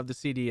major of the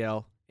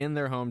CDL in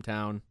their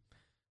hometown.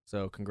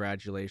 So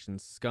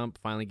congratulations, Scump,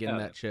 finally getting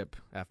Yeah. that chip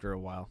after a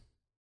while.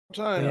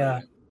 Time.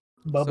 Yeah.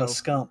 Bubba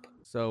So- Scump.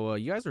 So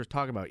you guys were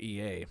talking about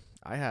EA.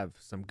 I have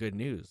some good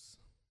news.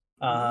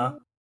 I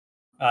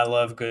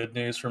love good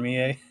news from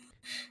EA.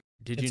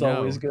 Did you It's know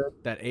always good.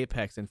 that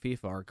Apex and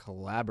FIFA are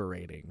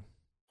collaborating?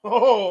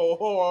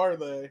 Oh, are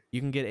they? You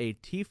can get a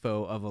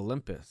tifo of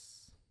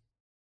Olympus,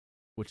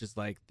 which is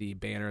like the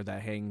banner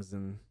that hangs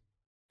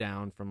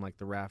down from like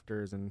the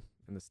rafters and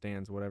in the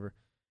stands, whatever.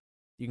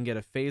 You can get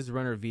a Phase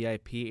Runner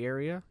VIP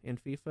area in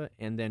FIFA,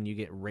 and then you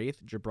get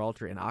Wraith,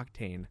 Gibraltar, and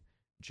Octane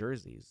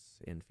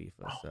jerseys in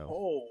FIFA. So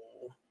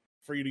Oh,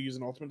 for you to use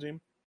an Ultimate Team?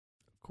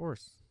 of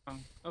course.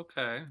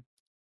 Okay.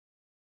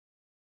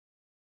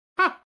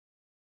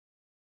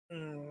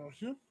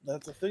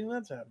 That's a thing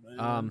that's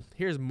happening.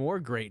 Here's more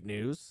great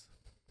news.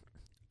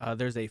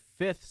 There's a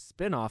 5th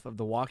spin-off of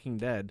The Walking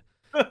Dead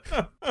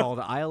called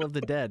Isle of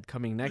the Dead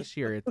coming next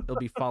year. It'll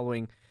be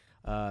following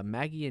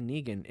Maggie and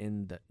Negan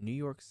in New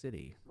York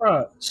City.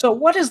 So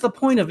what is the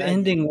point of Maggie.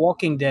 ending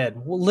Walking Dead?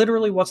 Well,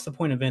 literally, what's the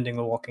point of ending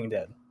The Walking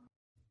Dead?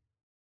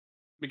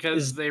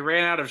 Because they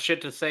ran out of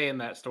shit to say in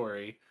that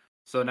story.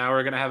 So now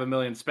we're going to have a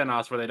million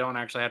spin-offs where they don't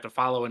actually have to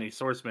follow any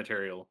source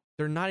material.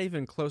 They're not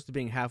even close to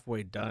being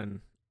halfway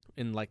done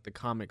in like the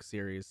comic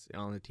series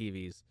on the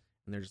TVs,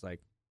 and they're just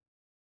like,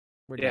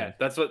 we're Yeah, done.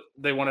 that's what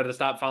they wanted to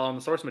stop following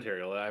the source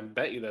material. I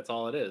bet you that's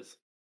all it is.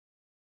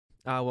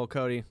 Well,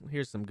 Cody,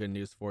 here's some good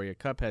news for you.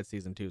 Cuphead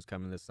Season 2 is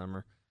coming this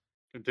summer.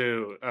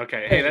 Dude,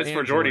 okay. Hey, that's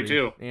for Jordy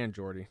too. And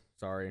Jordy,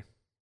 sorry.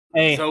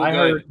 Hey, So I good.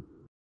 heard.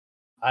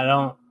 I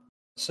don't.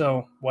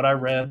 So what I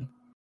read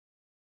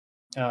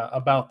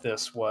about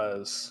this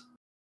was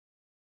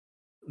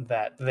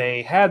that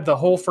they had the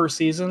whole first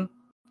season,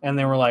 and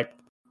they were like,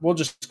 "We'll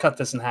just cut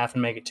this in half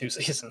and make it 2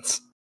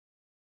 seasons."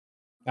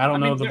 I don't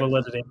know the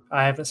validity.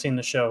 I haven't seen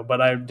the show,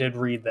 but I did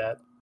read that.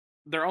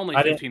 They're only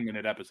I didn't-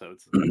 15-minute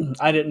episodes.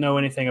 I didn't know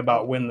anything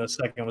about when the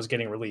second was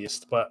getting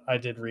released, but I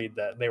did read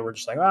that they were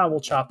just like, we'll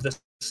chop this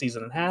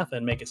season in half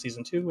and make it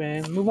season 2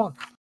 and move on.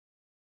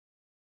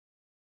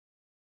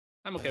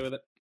 I'm okay with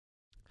it.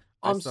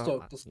 I I'm still-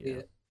 stoked to see yeah.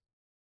 it.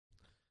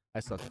 I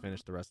still have to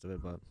finish the rest of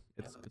it, but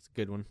it's a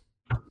good one.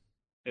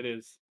 It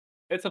is.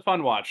 It's a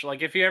fun watch.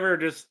 Like if you ever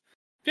just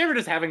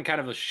having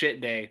kind of a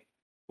shit day,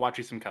 watch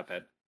you some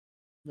Cuphead.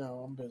 No,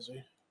 I'm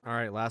busy. All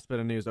right, last bit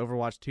of news.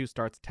 Overwatch 2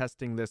 starts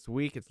testing this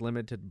week. It's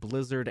limited to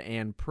Blizzard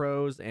and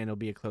pros, and it'll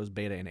be a closed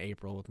beta in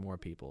April with more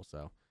people.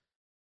 So,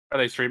 Are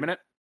they streaming it?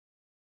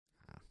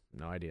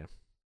 no idea.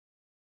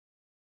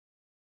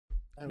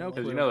 I No haven't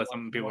Because clue. you know that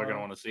some people are going to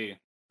want to see.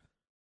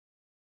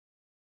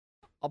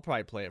 I'll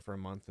probably play it for a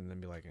month and then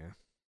be like, eh.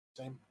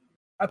 Same.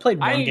 I played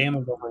one I- game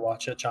of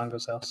Overwatch at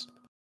Chongo's house.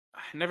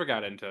 I never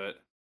got into it.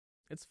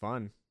 It's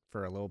fun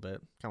for a little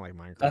bit, kind of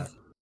like Minecraft.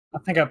 I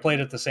think I played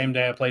it the same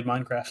day I played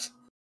Minecraft.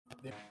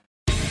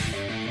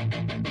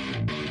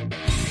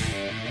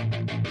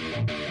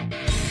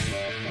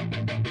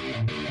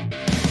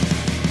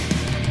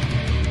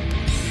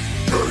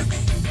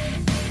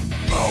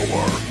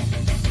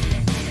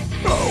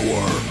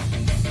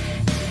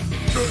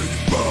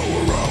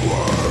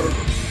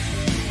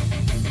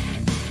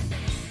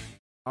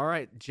 All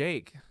right,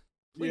 Jake,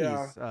 please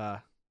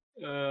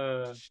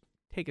Yeah.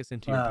 take us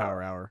into your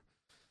power hour.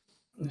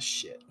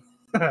 Shit.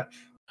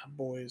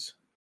 Boys,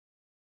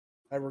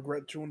 I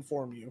regret to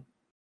inform you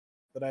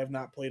that I have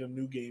not played a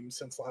new game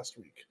since last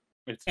week.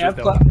 It's Yeah, just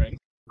I've Elden Ring.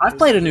 I've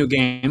played a new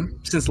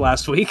game since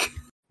last week.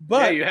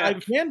 But you I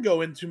have. can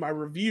go into my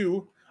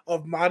review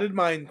of modded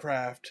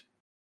Minecraft.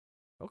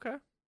 Okay.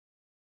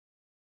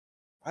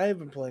 I have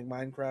been playing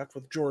Minecraft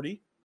with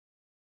Jordy,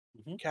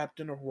 Mhm.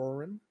 Captain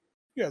Auroran.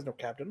 You guys know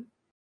Captain.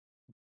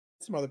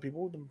 Some other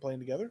people we've been playing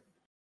together.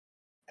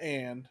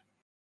 And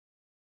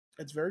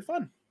it's very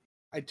fun.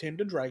 I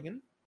tamed a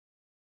dragon.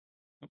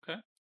 Okay.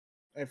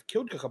 I've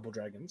killed a couple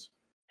dragons,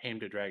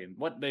 Tamed a dragon.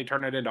 What? They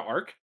turn it into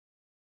Ark?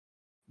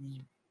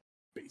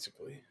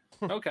 basically.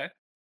 Okay.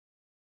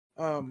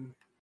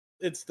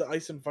 It's the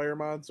Ice and Fire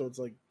mod, so it's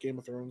like Game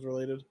of Thrones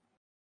related.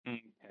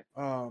 Okay.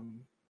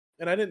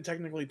 And I didn't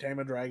technically tame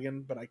a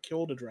dragon, but I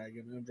killed a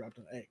dragon and it dropped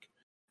an egg.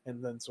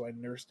 And then so I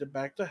nursed it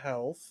back to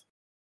health.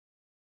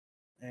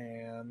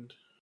 And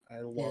I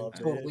And loved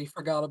totally it.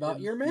 forgot about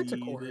and your feed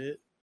manticore.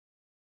 it.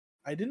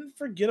 I didn't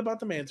forget about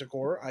the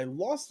manticore. I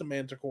lost the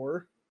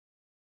manticore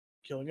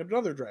killing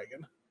another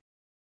dragon.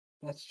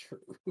 That's true.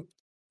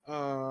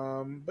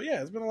 But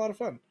yeah, it's been a lot of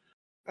fun.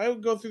 I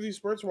would go through these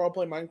spurts where I'll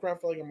play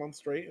Minecraft for like a month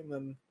straight and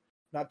then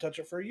not touch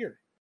it for a year.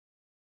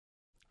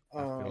 I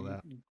feel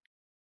that.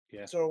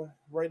 Yeah. So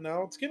right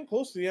now it's getting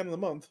close to the end of the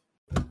month,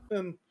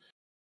 and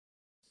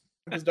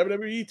because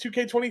WWE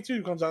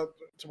 2K22 comes out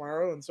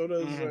tomorrow, and so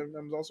does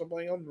I'm also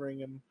playing Elden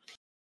Ring, and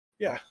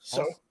yeah.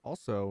 So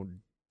also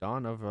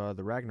Dawn of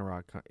the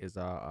Ragnarok is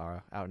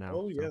out now.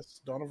 oh so.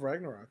 yes, Dawn of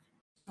Ragnarok.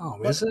 Oh,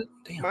 But is it?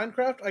 Damn.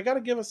 Minecraft, I gotta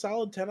give a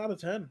solid 10 out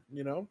of 10.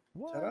 You know,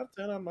 What? 10 out of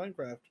 10 on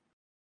Minecraft.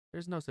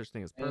 There's no such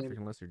thing as perfect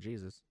unless you're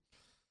Jesus.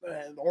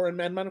 Or in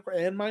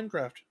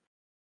Minecraft.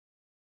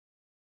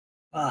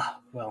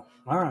 Well,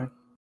 all right.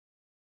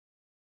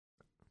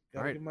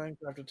 Gotta Alright. give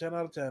Minecraft a 10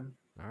 out of 10.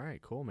 All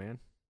right, cool, man.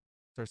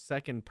 It's our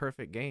second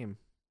perfect game.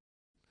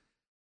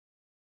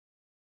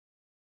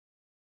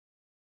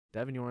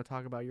 Devin, you want to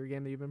talk about your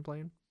game that you've been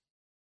playing?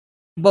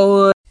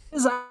 Boys,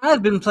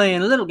 I've been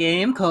playing a little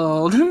game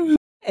called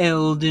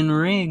Elden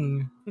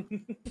Ring.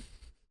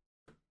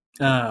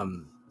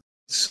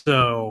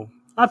 So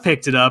I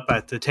picked it up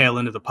at the tail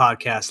end of the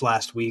podcast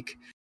last week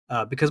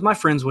because my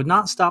friends would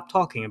not stop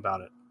talking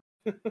about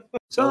it.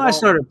 So I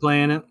started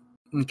playing it.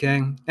 Okay.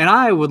 And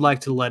I would like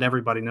to let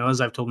everybody know,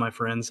 as I've told my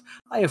friends,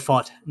 I have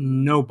fought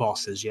no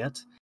bosses yet.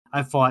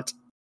 I fought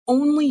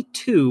only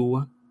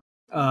 2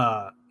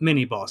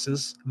 mini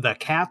bosses, the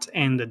cat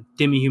and the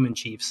demi-human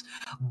chiefs.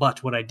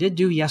 But what I did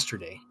do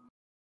yesterday,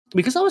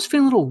 because I was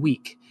feeling a little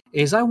weak,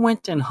 is I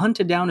went and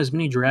hunted down as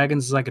many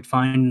dragons as I could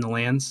find in the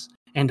lands,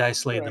 and I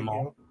slayed them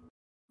all.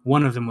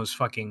 One of them was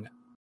fucking,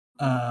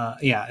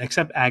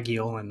 except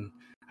Agiel, and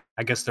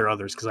I guess there are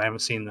others, because I haven't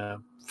seen the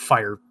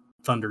fire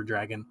thunder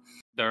dragon.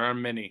 There are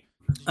many.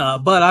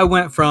 But I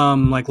went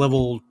from like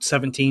level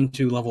 17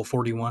 to level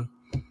 41.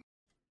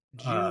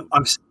 Did you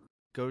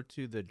go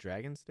to the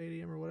Dragon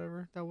Stadium or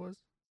whatever that was? Is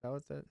that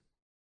what's it?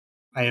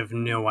 I have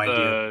no idea.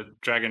 The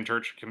Dragon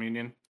Church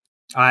Communion.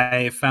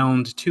 I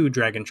found 2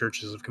 dragon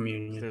churches of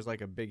communion. There's like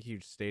a big,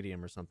 huge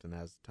stadium or something that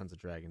has tons of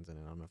dragons in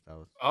it. I don't know if that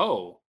was.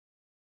 Oh.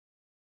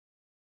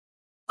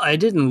 I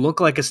didn't look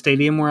like a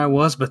stadium where I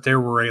was, but there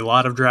were a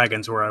lot of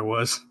dragons where I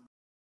was.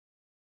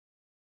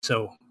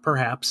 So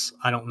perhaps,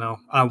 I don't know.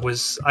 I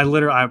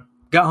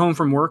got home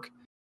from work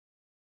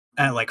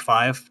at like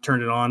 5,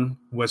 turned it on,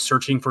 was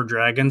searching for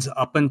dragons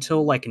up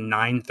until like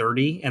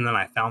 9:30, and then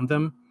I found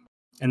them,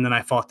 and then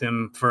I fought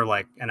them for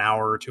like an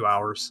hour or 2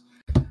 hours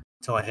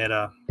until I hit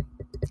a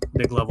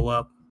big level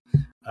up.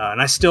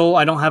 And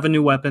I don't have a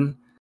new weapon.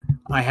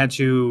 I had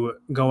to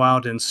go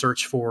out and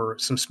search for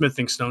some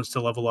smithing stones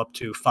to level up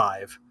to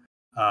 5.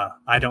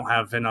 I don't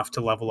have enough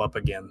to level up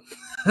again.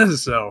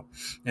 So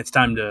it's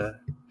time to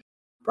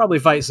probably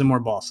fight some more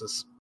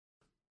bosses.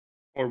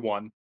 Or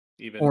one,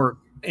 even. Or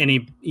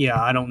any,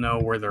 I don't know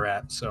where they're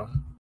at. So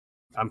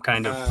I'm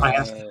kind of,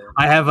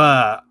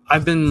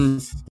 I've been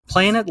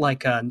playing it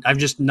like, I've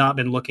just not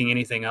been looking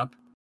anything up.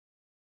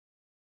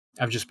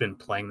 I've just been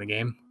playing the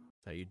game.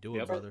 That's how you do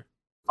it, brother.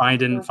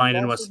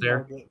 Finding what's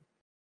there.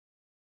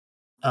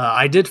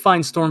 I did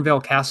find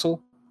Stormvale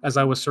Castle as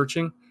I was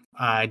searching.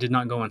 I did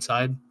not go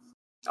inside.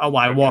 Oh,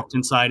 I walked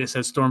inside. It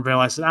said Stormvale.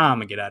 I said, I'm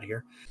gonna get out of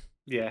here.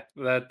 Yeah,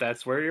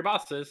 that's where your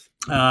boss is.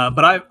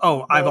 But I've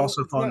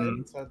also fought.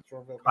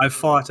 I've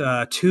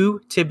fought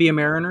 2 Tibia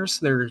Mariners.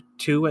 There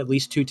are at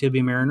least 2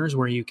 Tibia Mariners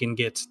where you can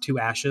get 2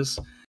 ashes.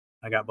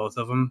 I got both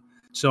of them.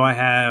 So I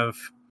have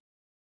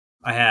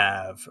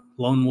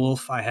Lone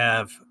Wolf. I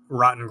have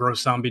Rotten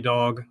Gross Zombie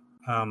Dog.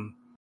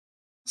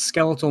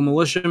 Skeletal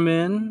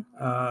Militiaman,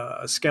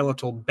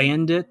 Skeletal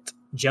Bandit,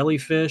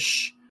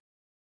 Jellyfish,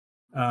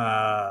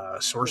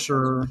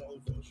 Sorcerer.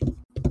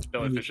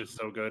 Jellyfish is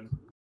so good.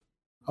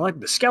 I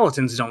like the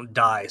skeletons don't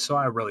die, so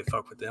I really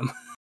fuck with them.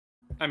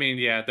 I mean,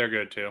 yeah, they're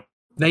good too.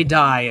 They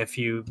die if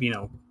you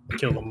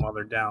kill them while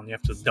they're down. You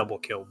have to double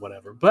kill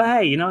whatever. But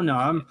hey,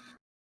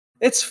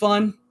 it's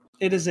fun.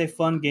 It is a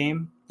fun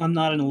game. I'm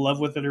not in love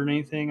with it or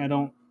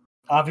anything.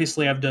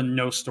 Obviously I've done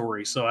no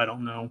story, so I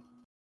don't know.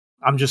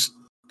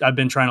 I've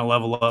been trying to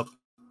level up.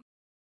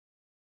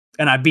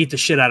 And I beat the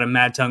shit out of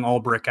Mad Tongue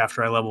Ulbrich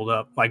after I leveled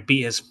up. Like,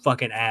 beat his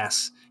fucking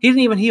ass. He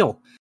didn't even heal.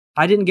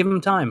 I didn't give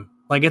him time.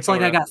 Like, it's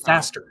like I got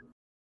faster.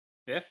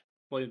 Yeah.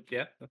 Well,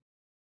 yeah.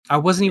 I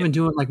wasn't even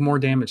doing, like, more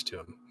damage to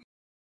him.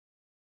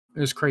 It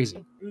was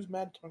crazy. Who's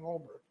Mad Tongue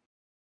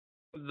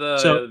Ulbrich?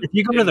 So, if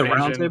you go to the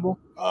round table...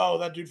 Oh,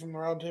 that dude from the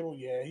round table?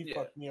 Yeah, he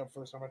fucked me up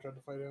first time I tried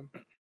to fight him.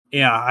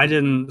 Yeah, I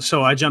didn't...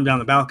 So, I jumped down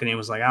the balcony and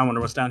was like, I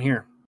wonder what's down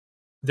here.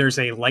 There's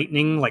a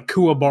lightning, like,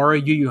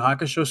 Kuwabara Yu Yu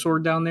Hakusho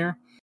sword down there.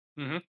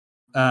 Mm-hmm.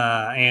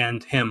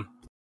 And him.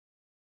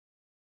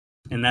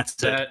 And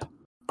that's it.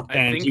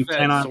 I think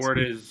that sword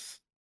is...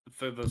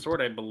 The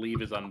sword, I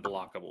believe, is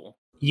unblockable.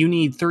 You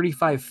need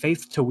 35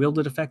 faith to wield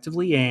it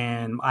effectively,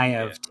 and I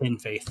have 10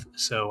 faith,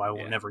 so I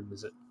will never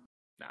use it.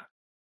 Nah.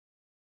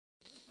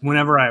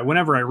 Whenever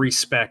I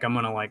respec, I'm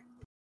gonna like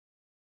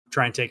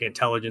try and take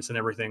intelligence and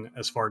everything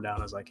as far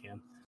down as I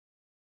can.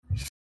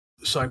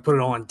 So I put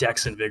it all on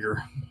dex and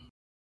vigor.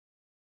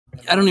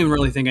 I don't even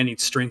really think I need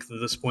strength at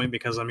this point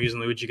because I'm using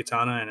the Uji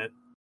Katana and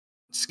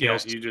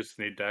Scales you just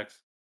need Dex.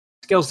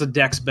 scales the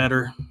dex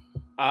better.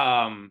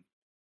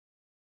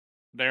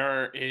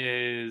 There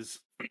is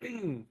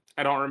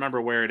I don't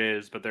remember where it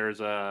is, but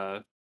there's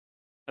a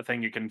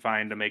thing you can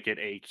find to make it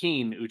a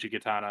keen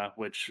Uchigatana,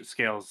 which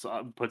scales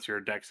puts your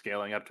dex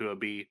scaling up to a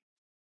B.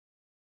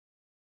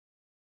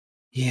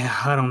 Yeah,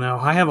 I don't know.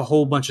 I have a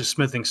whole bunch of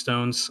smithing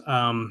stones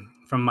from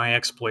my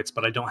exploits,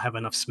 but I don't have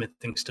enough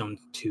smithing stone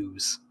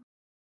 2s.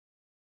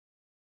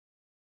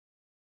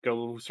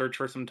 Go search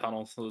for some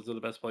tunnels. Those are the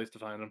best place to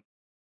find them.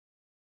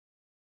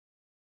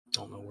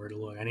 Don't know where to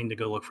look. I need to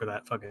go look for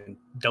that fucking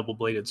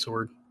double-bladed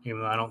sword, even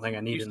though I don't think I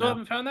need You it still now.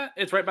 haven't found that?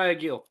 It's right by a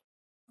guild.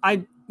 I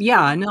know. It's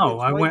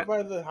I right went.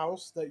 by the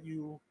house that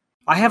you.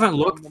 I haven't found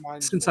looked the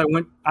mines since for. I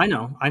went.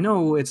 I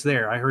know it's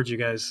there. I heard you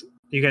guys.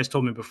 You guys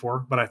told me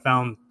before, but I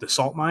found the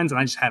salt mines, and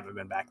I just haven't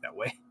been back that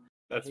way.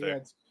 That's Yeah,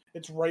 fair.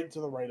 it's right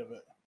to the right of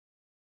it.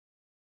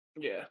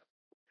 Yeah.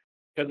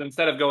 Because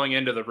instead of going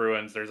into the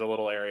ruins, there's a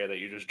little area that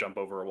you just jump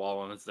over a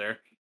wall and it's there.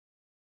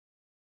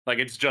 Like,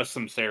 it's just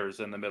some stairs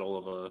in the middle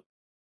of a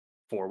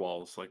 4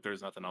 walls. Like,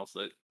 there's nothing else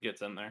that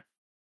gets in there.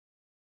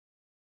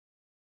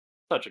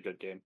 Such a good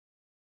game.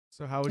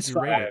 So how would It's you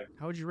rate fine. it?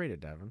 How would you rate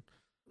it, Davin?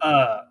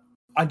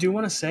 I do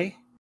want to say,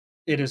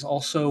 it is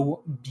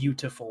also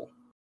beautiful.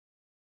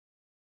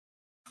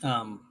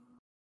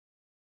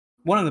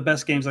 One of the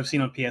best games I've seen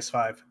on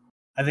PS5.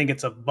 I think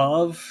it's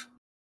above.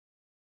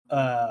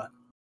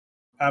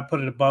 I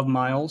put it above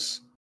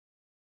Miles.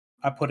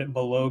 I put it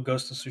below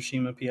Ghost of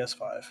Tsushima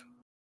PS5.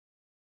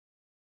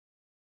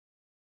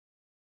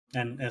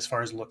 And as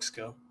far as looks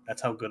go,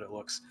 that's how good it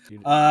looks.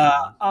 Dude,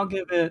 I'll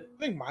give it. I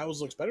think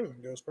Miles looks better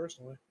than Ghost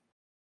personally.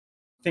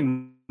 I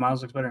think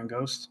Miles looks better than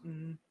Ghost.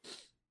 Mm-hmm.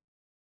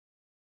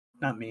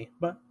 Not me,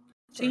 but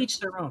to Right. each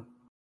their own.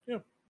 Yeah.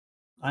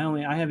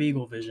 I have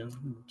eagle vision.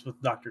 That's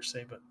what doctors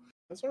say, but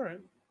That's all right.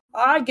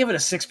 I give it a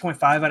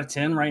 6.5 out of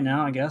 10 right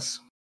now, I guess.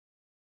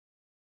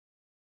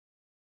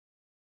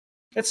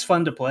 It's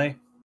fun to play.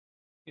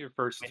 Your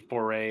first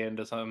foray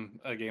into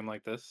a game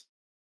like this.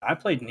 I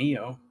played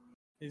Neo.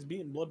 He's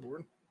beating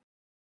Bloodborne.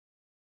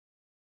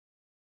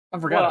 I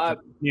forgot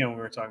Well, Neo we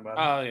were talking about.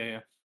 Oh, yeah.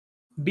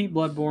 Beat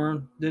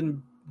Bloodborne.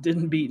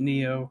 Didn't beat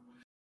Neo.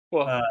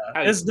 Well,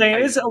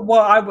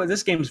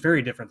 This game's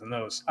very different than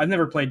those. I've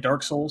never played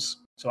Dark Souls,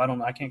 so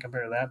I can't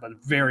compare to that, but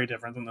very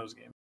different than those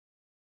games.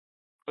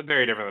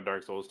 very different than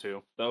Dark Souls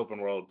 2. The open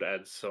world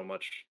adds so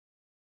much.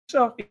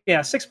 So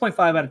yeah, 6.5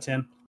 out of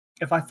 10.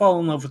 If I fall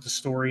in love with the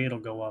story, it'll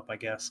go up, I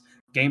guess.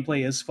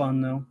 Gameplay is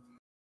fun though.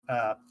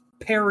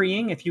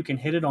 Parrying, if you can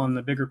hit it on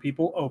the bigger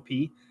people, OP.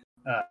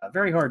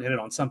 Very hard to hit it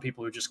on some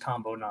people who just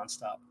combo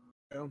nonstop.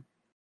 Yeah.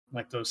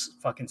 Like those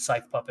fucking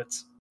scythe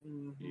puppets.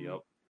 Mm-hmm. Yep.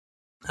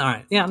 All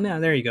right, yeah,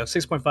 there you go.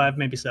 6.5,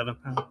 maybe 7.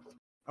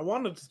 I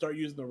wanted to start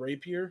using the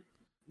rapier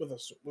with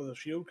a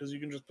shield because you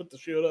can just put the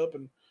shield up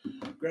and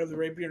grab the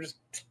rapier and just.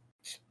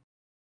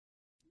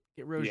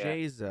 Get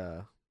Roger's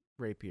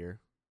rapier.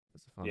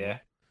 That's a fun Yeah. one.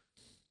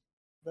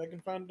 If I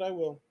can find it, I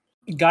will.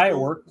 Guy at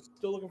work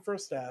Still looking for a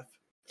staff.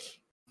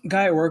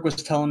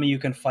 was telling me you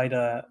can fight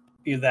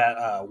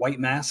that white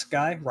mask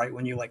guy right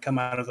when you come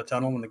out of the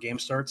tunnel when the game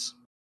starts.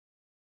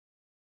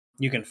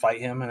 You can fight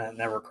him, and it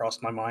never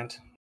crossed my mind.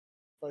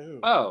 By who?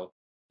 Oh,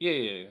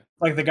 yeah.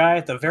 Like the guy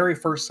at the very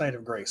first sight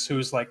of Grace,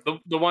 who's like,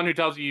 The one who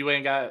tells you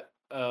ain't got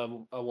a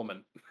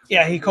woman.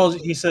 yeah,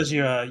 he says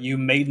you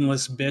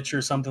maidenless bitch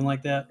or something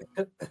like that.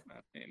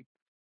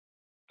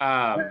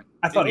 I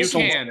thought you he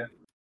sold can. it.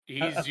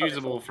 I He's thought he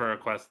usable sold for a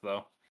quest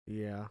though.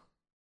 Yeah.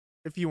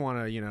 If you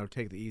want to,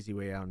 take the easy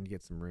way out and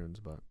get some runes,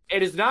 but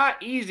It is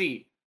not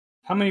easy.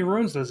 How many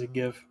runes does it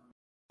give?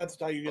 That's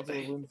how you get to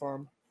the rune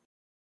farm.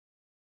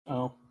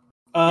 Oh,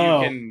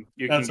 You can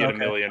that's get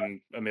okay.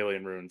 a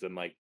million runes in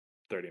like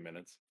 30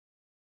 minutes.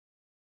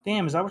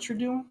 Damn, is that what you're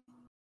doing?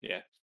 Yeah.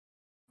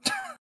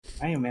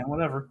 Hey man,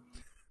 whatever.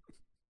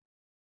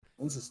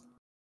 You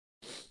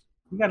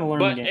gotta learn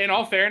But the game. in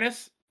all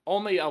fairness,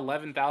 only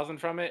 11,000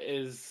 from it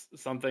is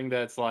something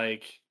that's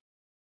like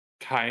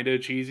kind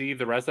of cheesy.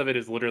 The rest of it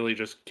is literally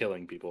just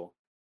killing people.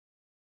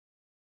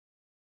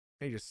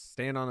 hey, just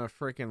stand on a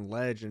freaking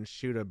ledge and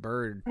shoot a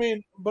bird. I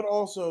mean, but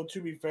also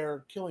to be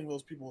fair, killing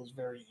those people is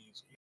very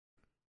easy.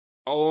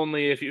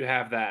 Only if you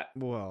have that.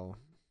 Well,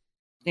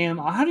 Damn,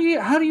 how do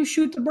you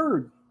shoot the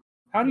bird?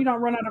 How do you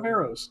not run out of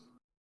arrows?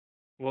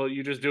 Well,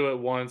 you just do it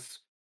once,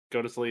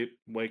 go to sleep,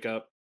 wake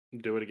up,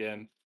 do it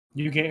again.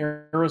 You get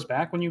arrows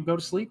back when you go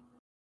to sleep?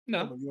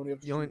 Yeah, No. but you only have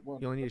to you only shoot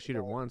once. you only need to shoot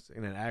it once,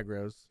 and it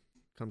aggroes,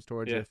 comes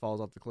towards you, Yeah. it falls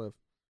off the cliff.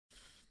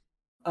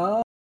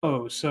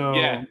 Oh, so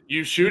Yeah,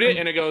 you shoot it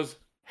and it goes,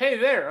 "Hey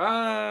there,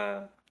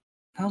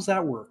 how's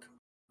that work?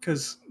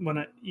 Because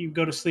when you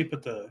go to sleep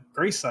at the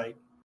gray site,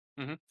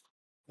 And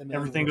then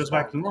everything it goes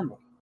back to respawns. normal.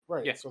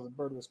 Right, Yeah. so the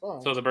bird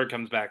responds. So the bird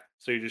comes back.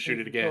 So you just shoot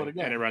You it can kill again, it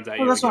again. and it runs at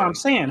Well, you that's what again. I'm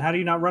saying. How do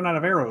you not run out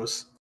of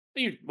arrows?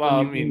 Well, I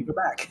when you mean, go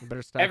back. You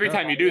better stack every up.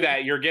 time you do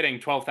that, you're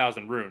getting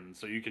 12,000 runes,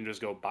 so you can just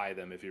go buy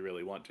them if you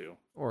really want to,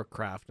 Or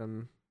craft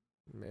them.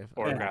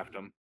 or Yeah. craft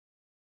them.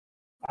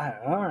 All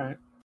right.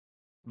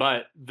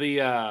 But the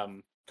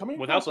Coming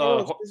without across the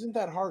arrows ho- isn't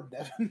that hard,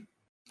 Devin.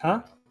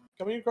 Huh?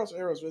 Coming across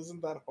arrows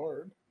isn't that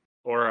hard.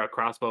 or a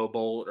crossbow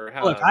bolt, or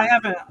Look,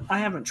 however. I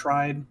haven't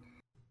tried.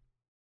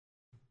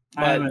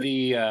 I But haven't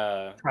the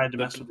tried to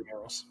mess with the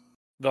arrows.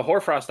 the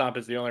Hoarfrost Stomp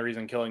is the only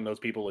reason killing those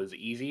people is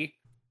easy,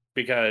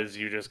 because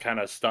you just kind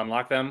of stun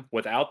lock them.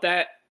 Without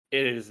that,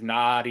 it is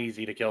not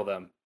easy to kill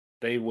them.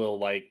 They will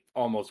like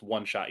almost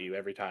one shot you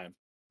every time.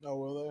 Oh,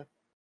 will they?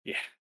 Yeah.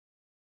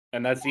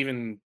 And that's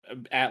even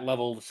at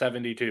level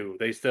 72.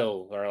 They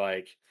still are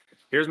like,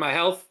 here's my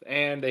health,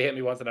 and they hit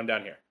me once and I'm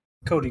down here.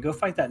 Cody, go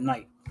fight that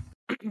knight.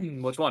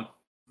 Which one?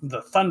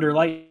 The Thunder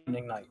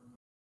Lightning Knight.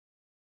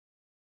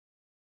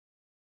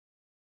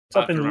 It's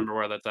I up have to in remember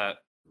where that's at.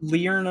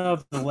 Lierne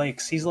of the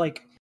Lakes. He's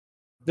like,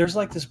 there's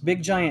like this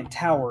big giant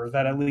tower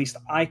that at least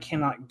I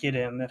cannot get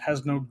in. That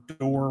has no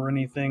door or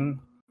anything.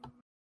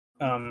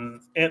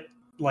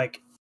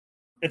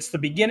 It's the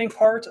beginning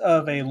part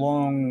of a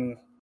long,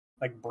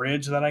 like,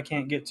 bridge that I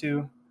can't get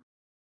to.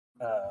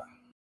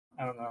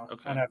 I don't know.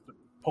 Okay. I'd have to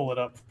pull it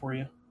up for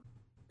you.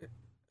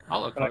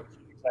 I'll look But I for it. know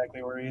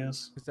exactly where he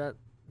is. Is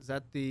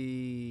that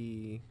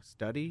the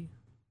study?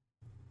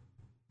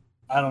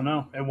 I don't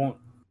know. It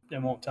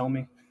won't tell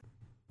me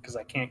because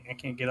I can't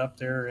get up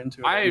there or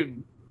into it.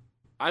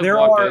 I There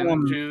walked are,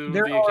 into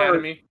there the are-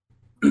 academy.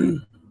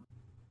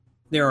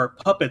 There are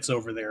puppets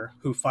over there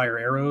who fire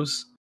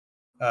arrows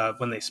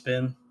when they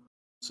spin.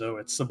 So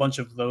it's a bunch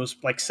of those,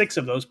 like 6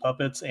 of those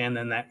puppets, and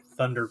then that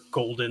thunder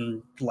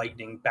golden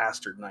lightning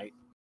bastard knight.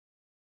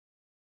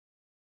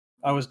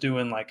 I was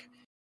doing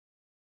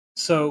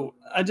so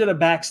I did a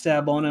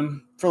backstab on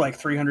him for like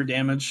 300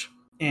 damage,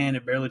 and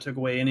it barely took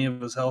away any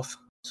of his health.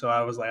 So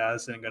I was like,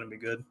 this isn't going to be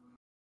good.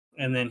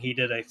 And then he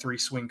did a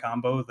 3-swing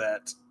combo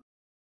that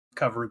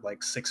covered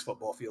like 6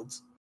 football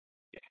fields.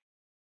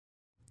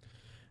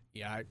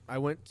 Yeah, I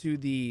went to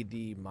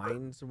the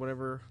mines or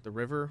whatever, the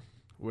river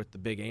with the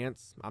big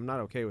ants. I'm not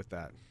okay with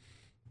that.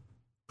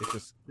 It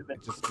just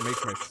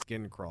makes my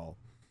skin crawl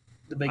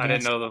The big I didn't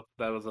ants- know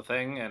that was a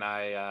thing, and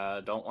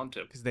I don't want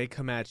to. because they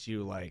come at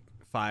you like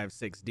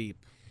 5-6 deep,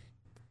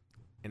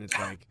 and it's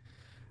like,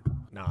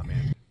 nah,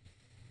 man.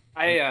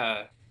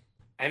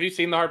 Have you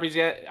seen the harpies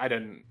yet? I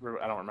don't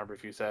remember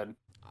if you said.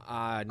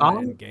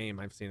 Not in game.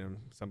 I've seen them.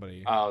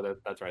 Somebody. Oh,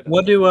 that's right.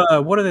 What do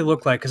they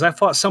look like? Because I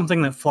fought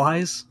something that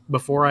flies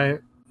before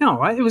it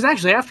was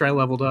actually after I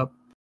leveled up,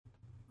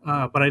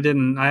 but I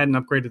hadn't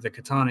upgraded the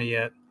katana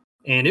yet,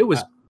 and it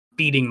was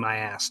beating my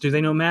ass. Do they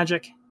know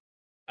magic?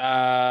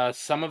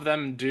 Some of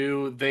them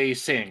do. They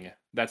sing.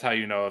 That's how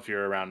you know if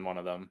you're around one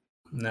of them.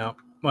 No.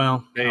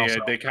 Well,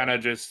 They kind of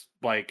just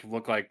like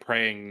look like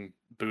praying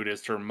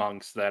Buddhists or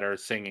monks that are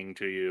singing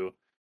to you,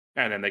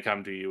 and then they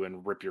come to you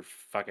and rip your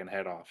fucking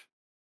head off.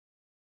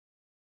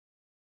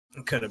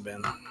 could have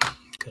been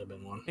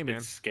one. Hey man,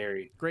 It's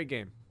scary. great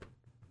game.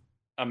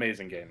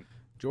 Amazing game.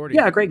 Jordy.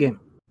 Yeah, great game.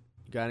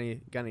 You got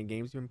any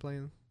games you've been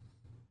playing?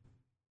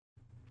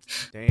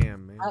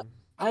 Damn, man.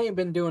 I ain't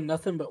been doing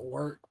nothing but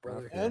work,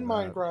 brother. And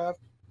Minecraft.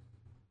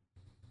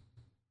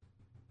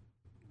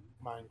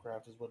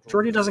 Minecraft is what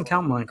Jordy doesn't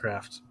count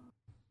Minecraft.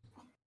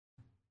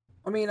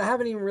 I mean, I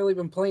haven't even really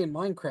been playing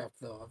Minecraft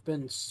though. I've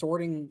been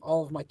sorting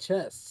all of my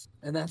chests,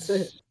 and that's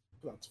it.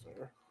 That's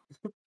fair.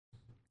 All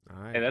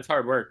right. Hey, that's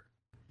hard work.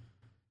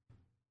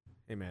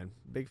 Hey man,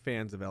 big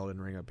fans of Elden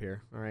Ring up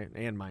here. All right,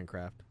 and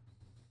Minecraft.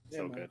 Yeah,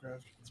 So good.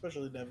 Minecraft,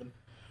 especially Devin.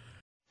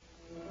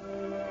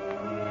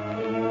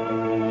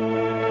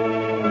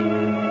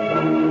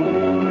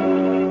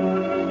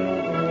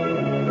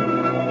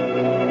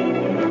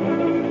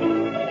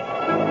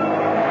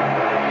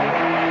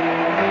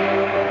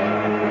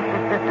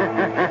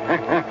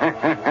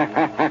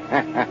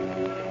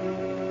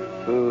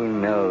 Who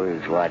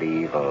knows what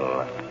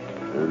evil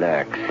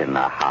lurks in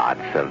the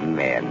hearts of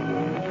men?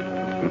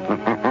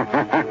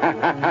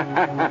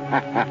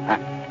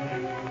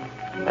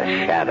 The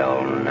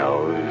shadow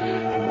knows.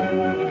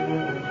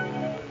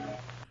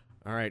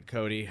 All right,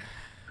 Cody.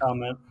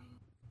 Comment.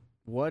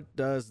 What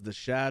does the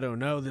shadow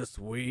know this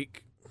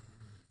week?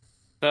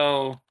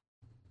 So,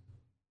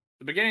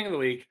 the beginning of the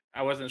week,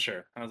 I wasn't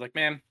sure. I was like,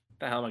 man, what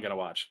the hell am I going to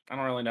watch? I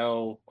don't really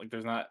know. Like,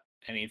 there's not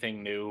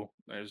anything new.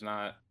 There's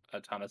not a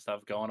ton of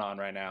stuff going on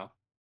right now.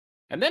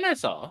 And then I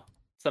saw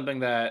something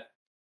that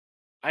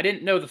I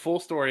didn't know the full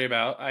story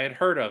about. I had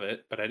heard of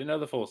it, but I didn't know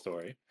the full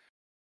story.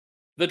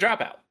 The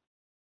Dropout.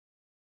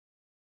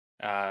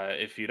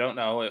 If you don't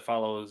know, it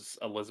follows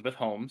Elizabeth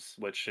Holmes,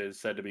 which is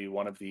said to be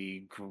one of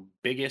the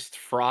biggest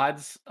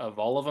frauds of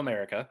all of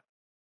America.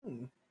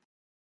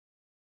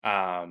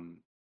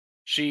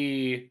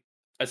 She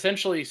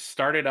essentially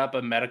started up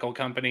a medical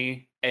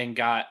company and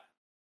got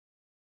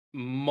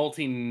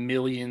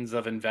multi-millions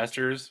of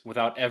investors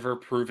without ever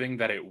proving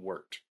that it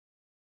worked.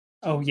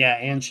 Oh yeah,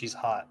 and she's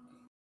hot.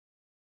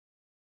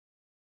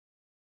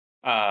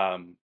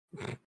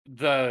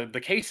 The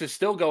case is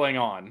still going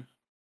on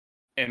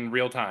in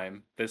real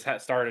time. This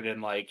started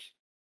in like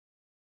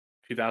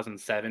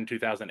 2007,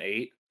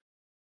 2008.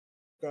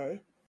 Okay.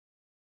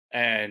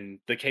 And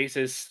the case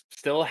is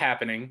still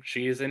happening.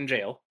 She is in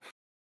jail.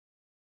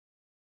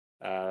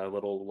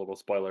 Little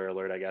spoiler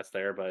alert, I guess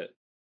there, but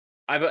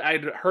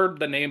I'd heard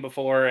the name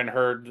before and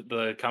heard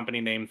the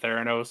company name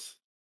Theranos,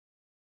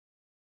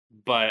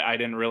 but I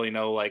didn't really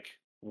know like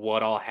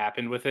what all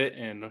happened with it.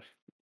 And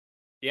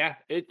yeah,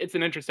 it's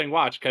an interesting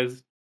watch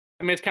because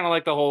I mean it's kind of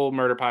like the whole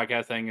murder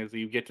podcast thing is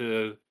you get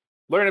to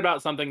learn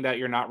about something that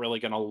you're not really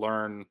going to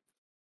learn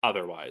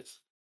otherwise.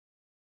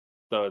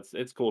 So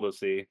it's cool to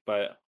see,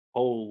 but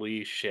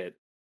holy shit,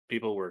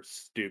 people were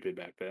stupid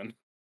back then.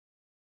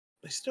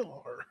 They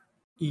still are.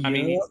 Yeah. I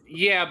mean,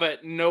 yeah,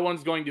 but no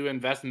one's going to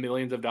invest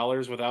millions of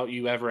dollars without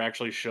you ever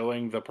actually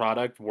showing the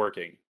product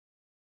working.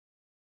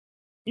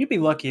 You'd be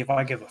lucky if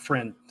I give a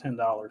friend $10,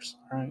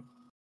 right?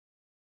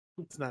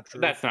 It's not true.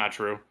 That's not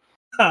true.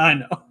 I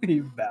know,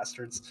 you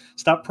bastards.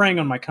 Stop preying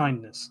on my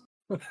kindness.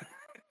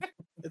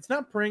 It's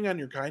not preying on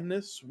your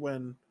kindness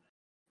when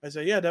I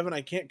say, "Yeah, Devin,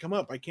 I can't come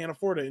up. I can't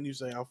afford it," and you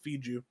say, "I'll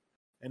feed you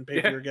and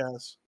pay for your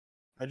gas.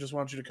 I just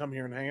want you to come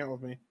here and hang out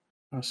with me."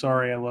 I'm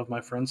sorry, I love my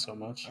friends so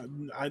much.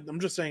 I'm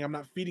just saying I'm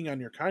not feeding on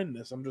your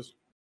kindness. I'm just.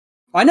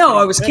 I know,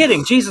 I was fed-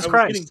 kidding. Jesus I was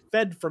Christ. getting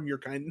fed from your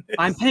kindness.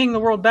 I'm paying the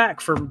world back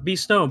for B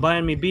Snow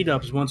buying me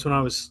B-dubs once when I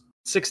was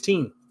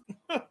 16.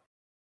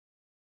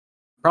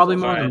 Probably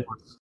more than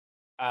once.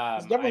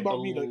 It's definitely I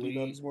bought me believe-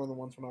 dubs more than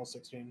once when I was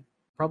 16.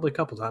 Probably a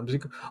couple times.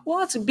 Well,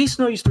 that's B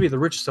Snow used to be the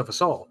richest of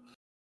us all.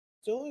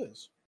 Still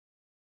is.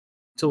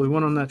 Until we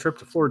went on that trip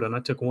to Florida and I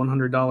took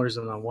 $100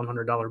 in a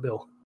 $100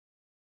 bill.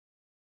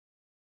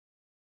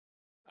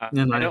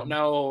 And I don't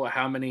know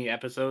how many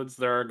episodes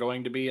there are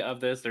going to be of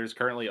this. There's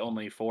currently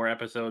only 4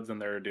 episodes,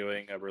 and they're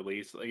doing a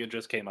release. Like it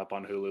just came up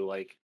on Hulu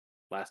like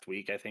last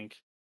week, I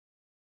think,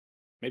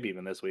 maybe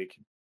even this week.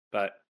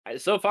 But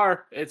so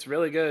far, it's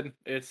really good.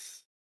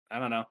 I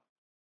don't know.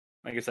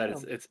 Like I said,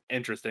 it's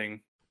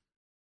interesting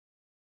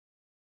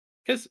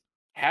because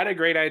had a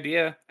great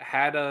idea,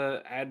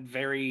 had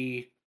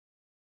very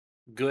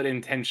good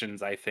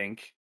intentions. I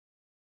think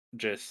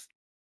just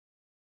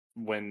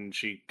when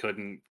she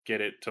couldn't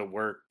get it to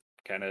work,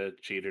 kind of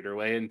cheated her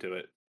way into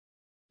it.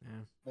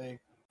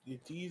 Like, you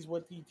tease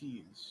what you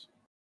tease.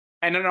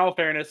 And in all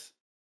fairness,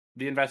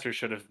 the investors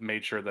should have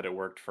made sure that it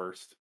worked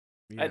first.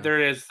 Yeah. There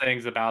is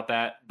things about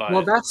that, but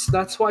well,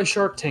 that's why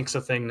Shark Tank's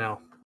a thing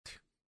now.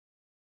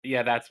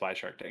 yeah, that's why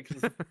Shark Tank.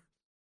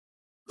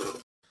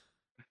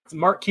 It's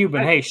Mark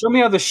Cuban. Hey, show me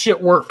how this shit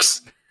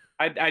works.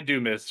 I do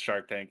miss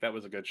Shark Tank. That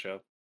was a good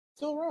show.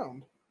 Still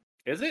around.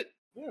 Is it?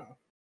 Yeah.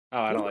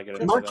 Oh, I don't like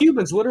it. Mark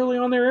Cuban's literally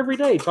on there every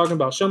day talking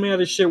about show me how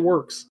this shit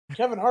works.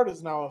 Kevin Hart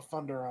is now a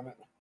funder on it.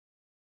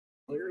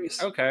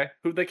 Hilarious. Okay,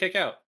 who'd they kick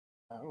out?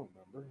 I don't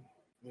remember.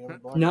 The other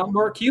black Not guy.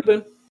 Mark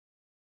Cuban.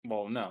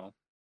 Well, no.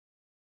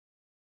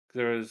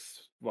 There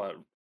was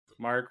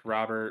Mark,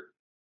 Robert,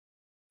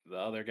 the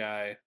other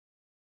guy,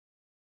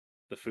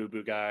 the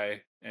Fubu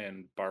guy,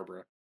 and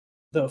Barbara.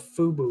 The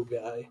Fubu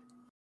guy.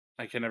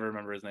 I can never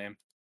remember his name.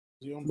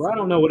 He owns Well, I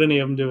don't know what any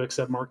of them do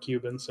except Mark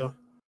Cuban, so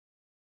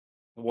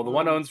Well, the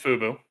one owns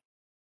Fubu.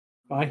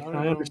 I don't know.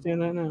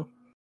 understand that now.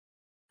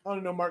 I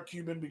only know Mark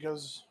Cuban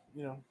because,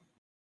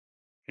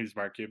 He's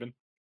Mark Cuban.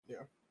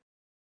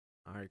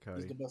 All right,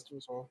 he's the Cody. best of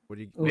us all. What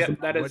do you? Yeah,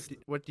 what, that what is- do-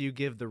 what do you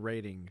give the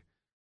rating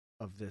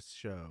of this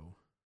show?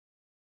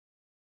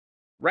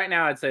 Right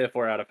now, I'd say a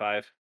 4 out of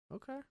 5.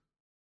 Okay,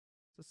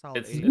 it's a solid.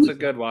 It's 8. it's a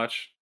good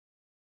watch.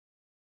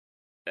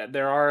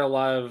 There are a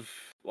lot of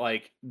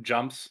like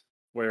jumps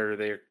where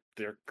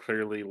they're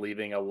clearly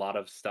leaving a lot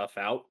of stuff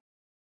out,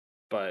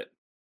 but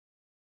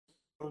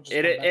We'll just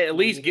it come back at to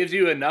least it. gives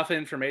you enough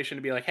information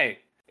to be like, hey,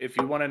 if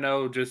you want to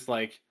know just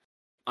like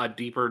a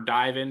deeper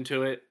dive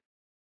into it,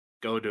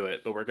 go do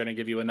it. But we're going to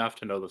give you enough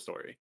to know the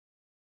story.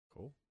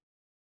 Cool.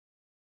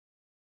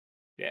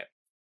 Yeah.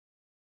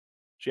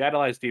 She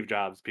idolized Steve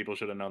Jobs. People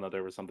should have known that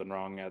there was something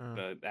wrong at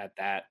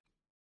that.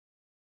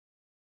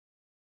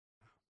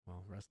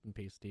 Well, rest in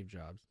peace, Steve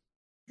Jobs.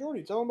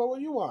 Jordy, tell him about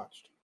what you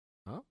watched.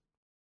 Huh?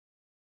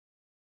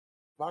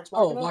 Vox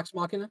Oh, Machina? Vox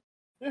Machina?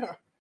 Yeah.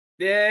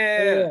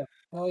 Yeah.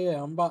 Oh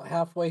yeah, I'm about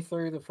halfway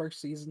through the first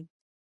season.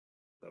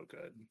 So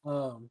good.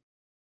 Okay.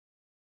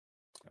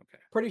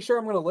 Pretty sure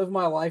I'm gonna live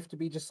my life to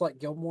be just like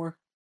Gilmore.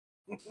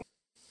 What do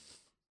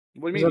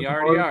you Is mean? that You the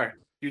already part? are.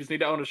 You just need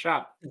to own a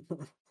shop.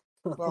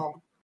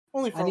 Well,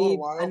 only for I a little need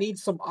while. I need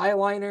some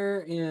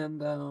eyeliner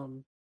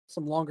and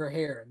some longer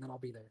hair, and then I'll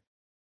be there.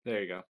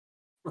 There you go.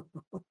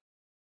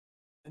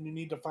 And you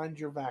need to find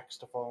your Vax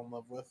to fall in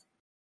love with.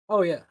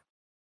 Oh yeah.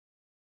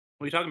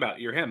 What are you talking about?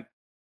 You're him.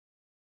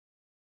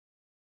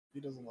 He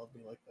doesn't love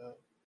me like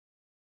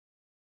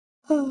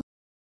that.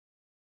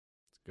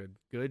 It's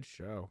good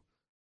show.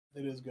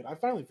 It is good. I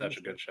finally Such finished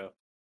a good it. show.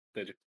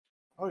 Did you?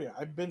 Oh yeah,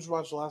 I binge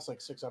watched the last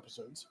 6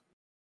 episodes.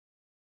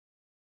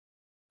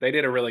 They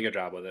did a really good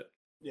job with it.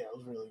 Yeah, it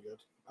was really good.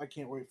 I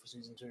can't wait for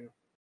season 2.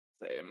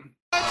 Same.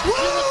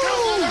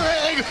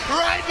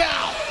 Right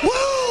now! Woo!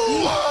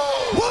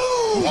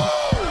 Woo!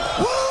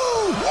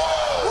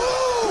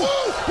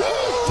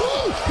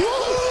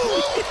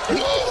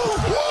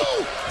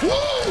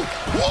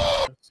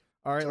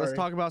 All right, let's Sorry.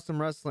 talk about some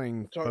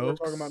wrestling, We're folks.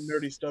 talking about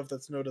nerdy stuff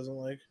that Snow doesn't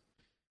like.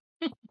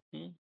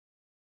 Cool.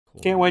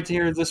 Can't wait to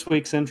hear this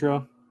week's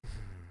intro.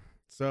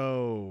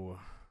 So,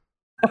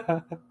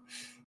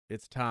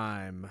 It's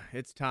time.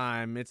 It's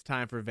time. It's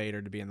time for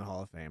Vader to be in the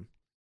Hall of Fame.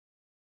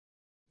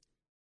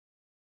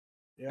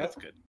 Yeah, That's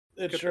good.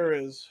 it Good sure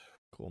is.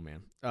 Cool,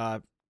 man.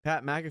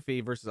 Pat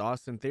McAfee versus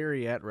Austin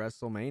Theory at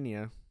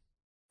WrestleMania.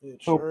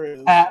 It So sure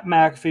is. Pat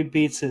McAfee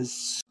beats his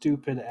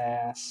stupid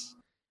ass.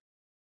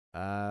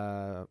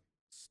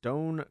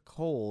 Stone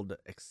Cold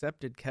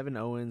accepted Kevin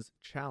Owens'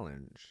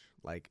 challenge,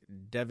 like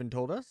Devin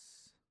told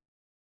us.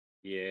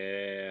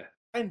 Yeah.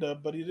 Kinda,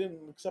 but he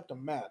didn't accept a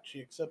match.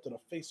 He accepted a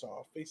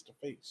face-off,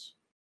 face-to-face.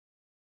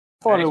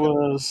 Thought it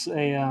was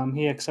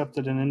he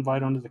accepted an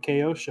invite onto the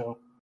KO show.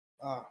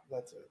 Ah,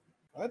 that's it.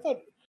 I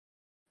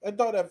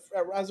thought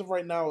as of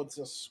right now,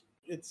 it's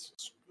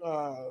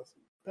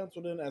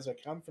penciled in as a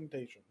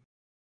confrontation.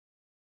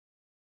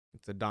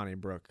 It's a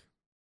Donnybrook.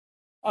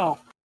 Oh,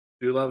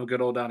 Do love a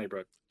good old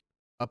Donnybrook.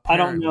 I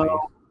don't Apparently,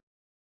 know.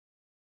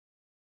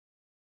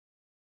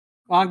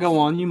 I'll go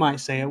on. You might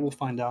say it. We'll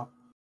find out.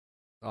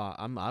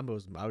 I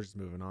was just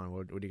moving on.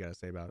 What do you got to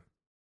say about it?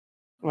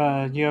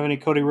 Do you have any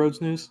Cody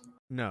Rhodes news?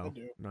 No, I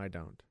do. no, I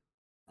don't.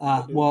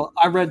 I do. Well,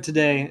 I read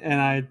today and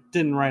I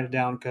didn't write it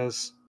down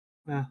because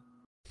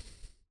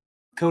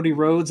Cody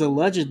Rhodes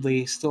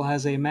allegedly still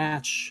has a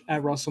match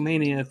at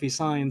WrestleMania if he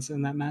signs,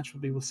 and that match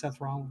will be with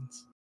Seth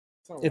Rollins.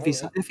 That's not what I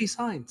read. If he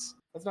signs,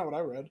 That's not what I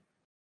read.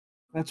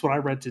 that's what I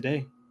read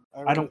today.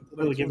 I I don't it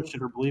today really give a too.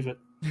 shit or believe it.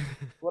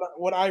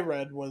 What I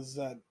read was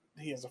that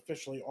he is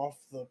officially off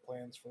the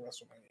plans for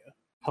WrestleMania.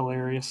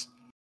 Hilarious.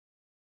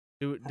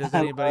 Does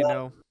anybody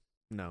know?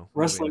 No.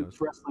 Wrestling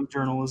Nobody knows.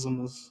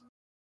 journalism is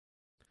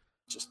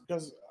just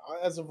Because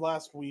as of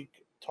last week,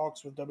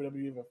 talks with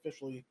WWE have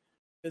officially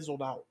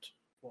fizzled out,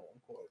 quote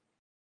unquote.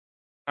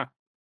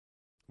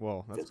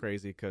 Well, that's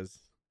crazy because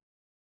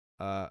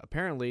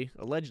apparently,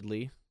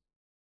 allegedly,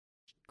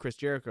 Chris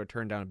Jericho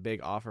turned down a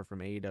big offer from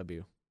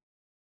AEW.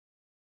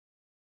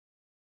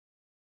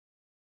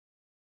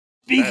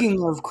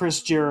 Speaking of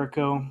Chris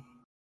Jericho.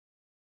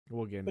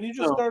 We'll get But into he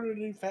just started a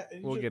new.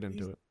 We'll get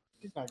into it.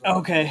 He's not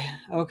going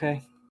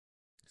Okay.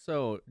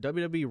 So,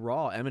 WWE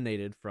Raw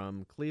emanated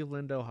from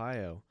Cleveland,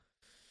 Ohio.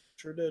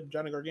 Sure did.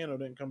 Johnny Gargano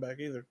didn't come back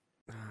either.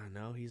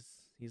 No,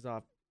 he's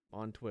off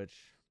on Twitch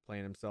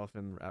playing himself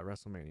at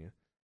WrestleMania.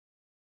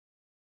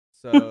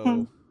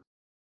 So,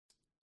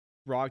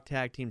 Raw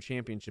Tag Team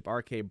Championship,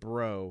 RK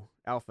Bro,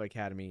 Alpha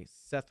Academy,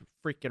 Seth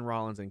freaking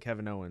Rollins and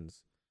Kevin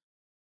Owens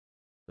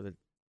for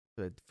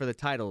the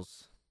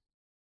titles.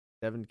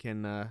 Devin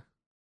can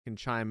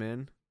chime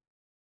in.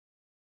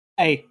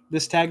 Hey,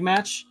 this tag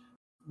match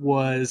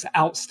was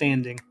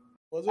outstanding.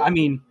 Was it? I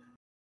mean,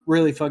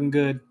 really fucking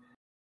good.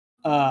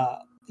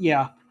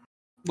 Yeah,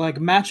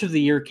 like match of the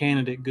year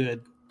candidate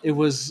good. It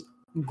was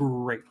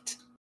great.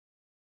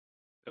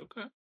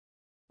 Okay.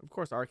 Of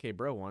course, RK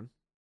Bro won.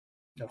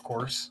 Of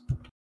course.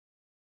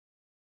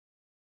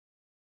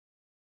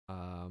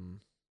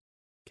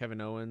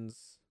 Kevin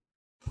Owens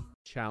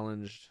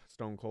challenged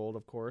Stone Cold,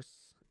 of course,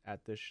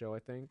 at this show, I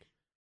think.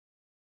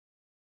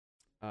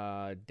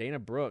 Dana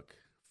Brooke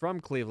from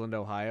Cleveland,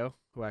 Ohio,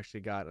 who actually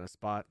got a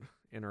spot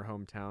in her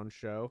hometown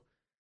show,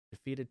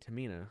 defeated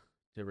Tamina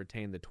to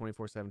retain the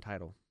 24/7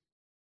 title.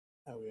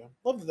 Oh yeah,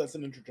 love that that's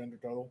an intergender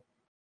title.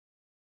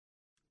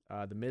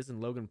 The Miz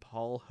and Logan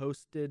Paul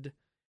hosted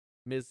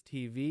Miz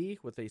TV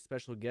with a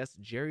special guest,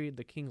 Jerry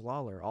the King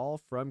Lawler, all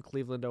from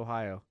Cleveland,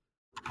 Ohio.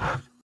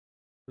 It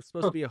was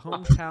supposed to be a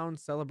hometown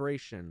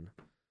celebration.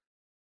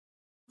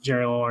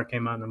 Jerry Lawler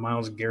came out in a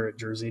Myles Garrett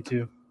jersey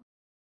too.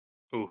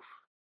 Oof.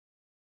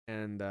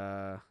 And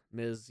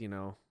Miz,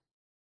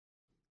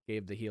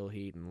 gave the heel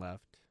heat and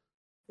left.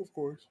 Of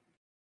course.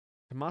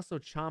 Tommaso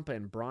Ciampa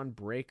and Braun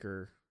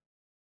Breaker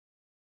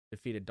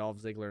defeated Dolph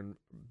Ziggler and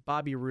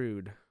Bobby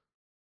Roode.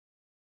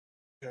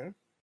 Okay.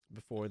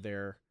 Before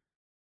their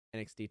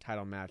NXT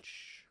title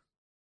match,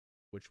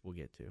 which we'll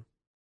get to.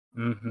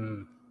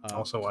 Mm-hmm.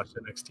 Also watched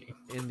NXT.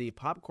 In the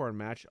popcorn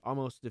match,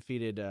 almost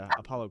defeated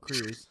Apollo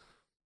Crews.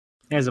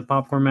 He has a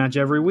popcorn match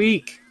every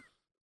week.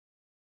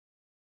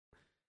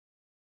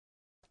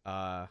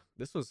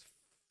 This was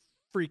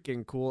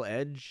freaking cool.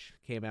 Edge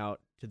came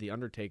out to the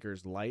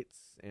Undertaker's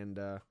lights and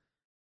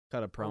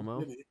cut a promo. Oh,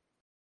 really?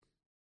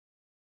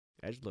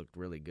 Edge looked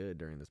really good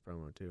during this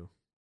promo too.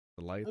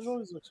 The lights. Edge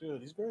always looks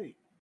good. He's great.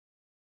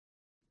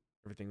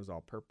 Everything was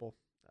all purple.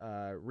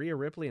 Rhea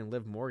Ripley and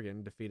Liv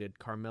Morgan defeated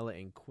Carmella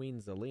and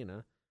Queen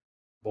Zelina.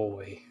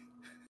 Boy.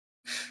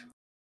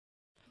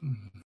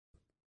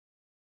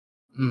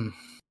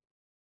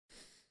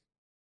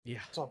 Yeah.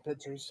 I saw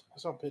pictures.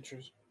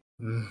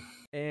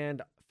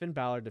 And Finn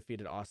Balor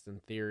defeated Austin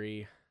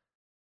Theory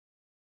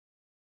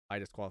by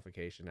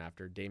disqualification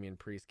after Damian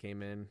Priest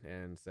came in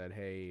and said,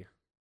 "Hey,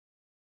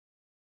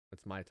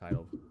 that's my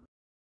title."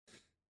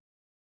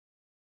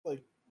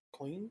 Like,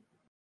 clean?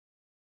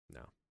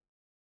 No.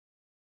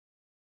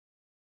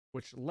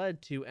 Which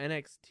led to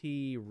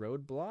NXT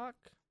Roadblock.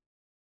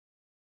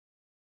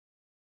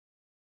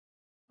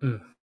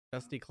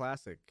 Dusty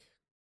Classic.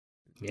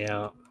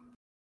 Yeah.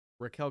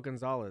 Raquel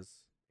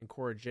Gonzalez and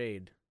Cora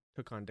Jade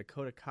took on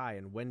Dakota Kai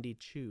and Wendy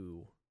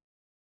Chu.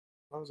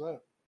 How was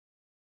that?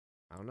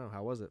 I don't know.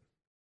 How was it?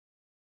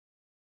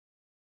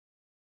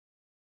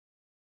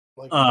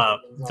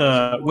 Like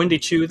the Wendy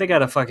Chu, they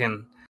got a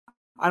fucking.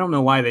 I don't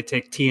know why they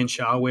take T and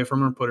Shaw away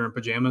from her and put her in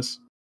pajamas.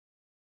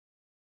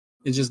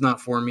 It's just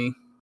not for me.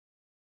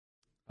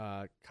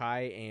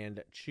 Kai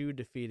and Chu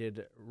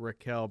defeated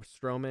Raquel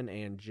Strowman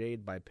and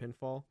Jade by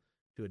pinfall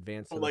to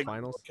advance to the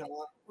finals.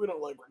 We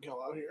don't like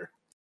Raquel out here.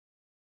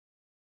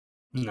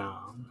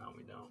 No,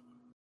 we don't.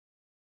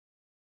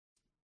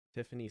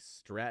 Tiffany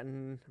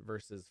Stratton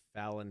versus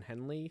Fallon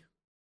Henley.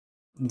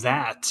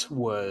 That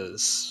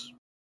was.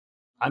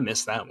 I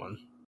missed that one.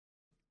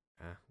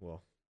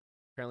 Well,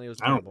 apparently it was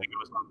I don't terrible.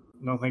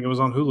 think it was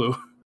on Hulu.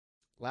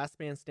 Last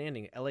man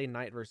standing: LA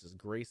Knight versus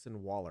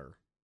Grayson Waller.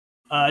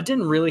 I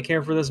didn't really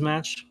care for this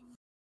match.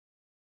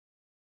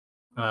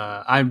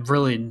 I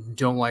really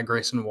don't like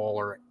Grayson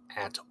Waller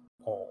at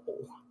all.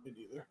 Me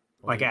neither.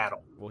 At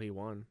all. Well, he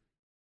won.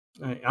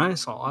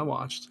 I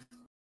watched.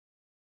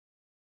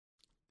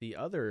 The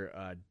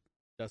other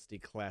Dusty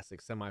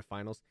Classic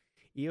semifinals: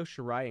 Io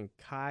Shirai and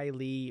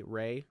Kylie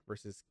Ray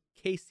versus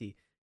Casey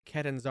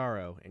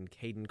Catanzaro and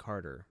Caden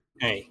Carter.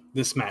 Hey,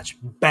 this match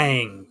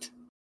banged.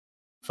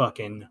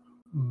 Fucking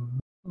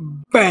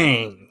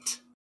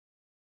banged.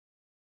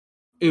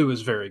 It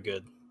was very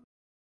good.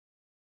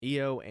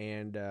 Io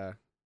and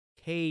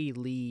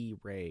Kaylee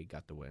Ray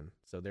got the win,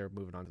 so they're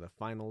moving on to the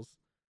finals.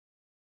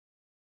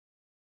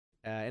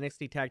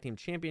 NXT Tag Team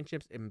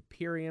Championships: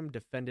 Imperium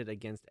defended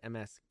against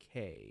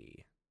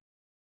MSK.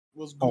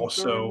 Was Gunther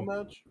Also in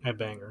the match? a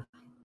banger.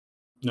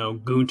 No,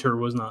 Gunter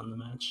was not in the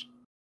match.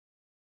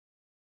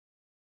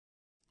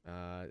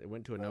 It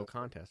went to a no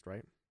contest,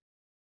 right?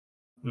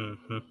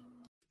 Mm-hmm.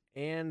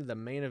 And the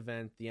main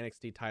event, the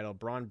NXT title,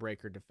 Braun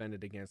Breaker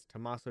defended against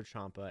Tommaso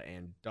Ciampa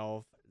and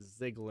Dolph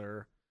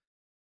Ziggler.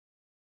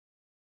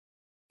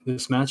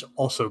 This match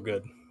also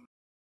good.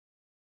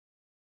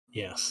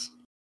 Yes.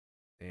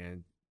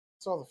 And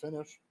Saw the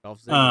finish.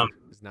 Dolph Ziggler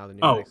is now the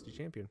new NXT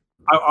champion.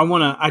 I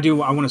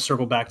want to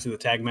circle back to the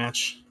tag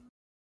match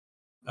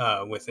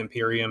with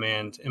Imperium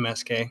and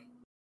MSK.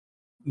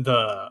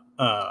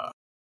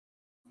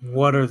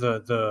 What are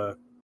the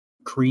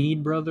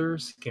Creed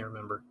brothers? Can't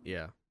remember.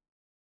 Yeah.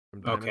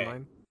 From Diamond Okay.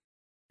 Mine?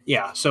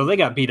 Yeah, so they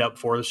got beat up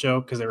for the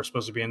show because they were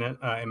supposed to be in it.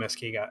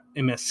 MSK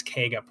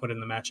got put in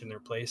the match in their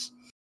place.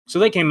 So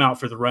they came out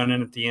for the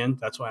run-in at the end.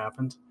 That's what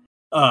happened.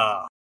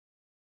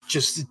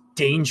 Just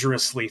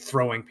dangerously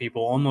throwing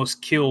people.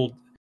 Almost killed.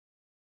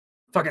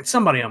 Fucking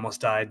somebody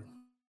almost died.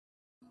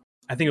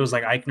 I think it was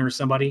like Eichner or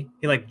somebody.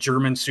 He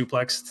German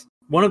suplexed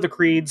one of the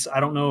Creeds. I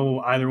don't know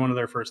either one of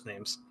their first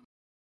names.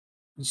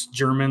 It's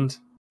German.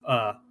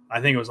 I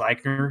think it was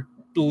Eichner.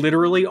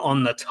 Literally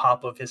on the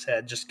top of his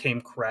head, just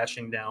came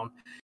crashing down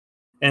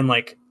and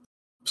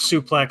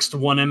suplexed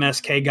one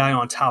MSK guy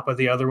on top of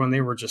the other one.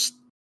 They were just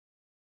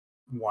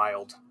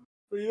wild.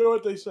 But you know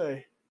what they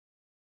say?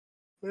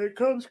 When it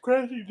comes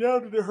crashing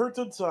down, it hurts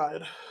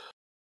inside.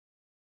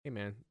 Hey,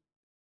 man.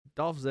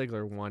 Dolph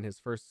Ziggler won his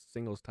first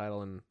singles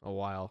title in a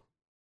while.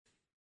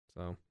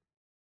 So,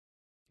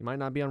 he might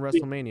not be on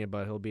WrestleMania,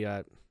 but he'll be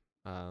at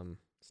Stand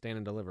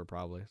and Deliver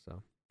probably.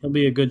 So He'll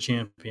be a good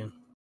champion.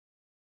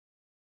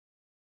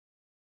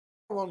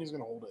 How long he's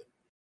gonna hold it?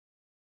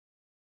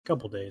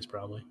 Couple days,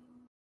 probably.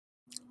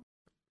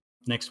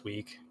 Next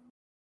week.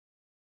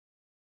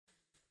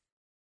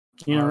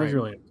 All there's right.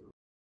 really.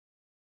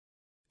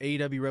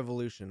 AEW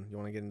Revolution. You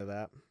want to get into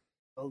that?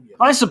 Oh yeah.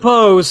 I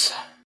suppose.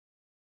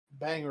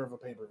 Banger of a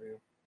pay-per-view.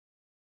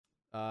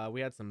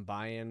 We had some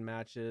buy-in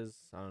matches.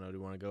 I don't know. Do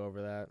you want to go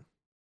over that?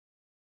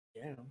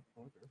 Yeah.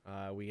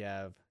 Okay. We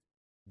have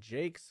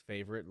Jake's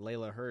favorite,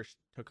 Layla Hirsch,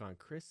 took on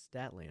Chris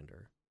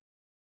Statlander.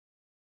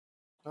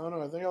 I don't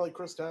know. I think I like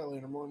Chris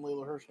Statlander more than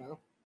Layla Hirsch now.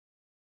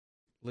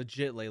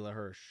 Legit Layla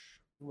Hirsch.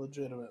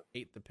 Legitimate.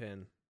 Ate the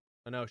pin.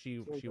 Oh, no, she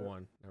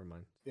won. Never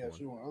mind. Yeah,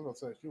 she won. I was about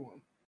to say she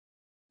won.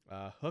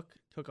 Hook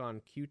took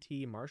on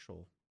QT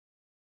Marshall.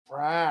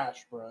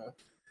 Trash, bruh.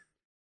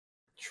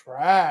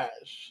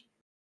 Trash.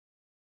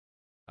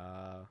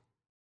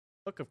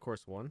 Hook, of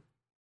course, won.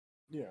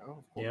 Yeah,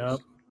 of course. Yep.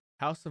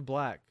 House of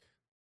Black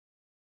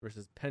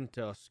versus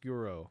Penta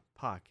Oscuro,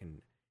 Pac,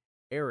 and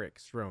Eric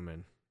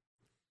Strowman.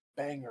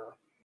 Banger.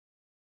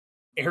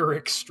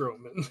 Eric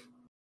Strowman.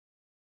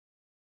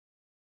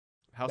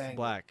 House Banger. of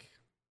Black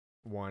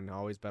won. I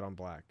always bet on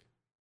Black.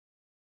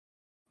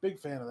 Big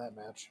fan of that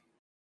match.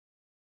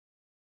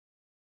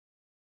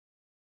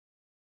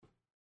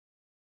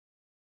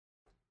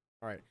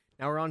 All right,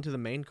 now we're on to the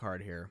main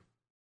card here.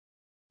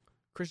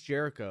 Chris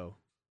Jericho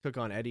took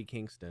on Eddie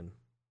Kingston.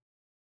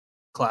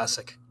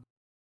 Classic.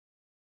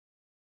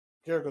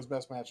 Jericho's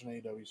best match in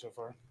AEW so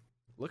far.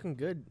 Looking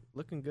good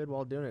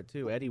while doing it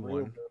too. Eddie Real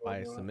won good by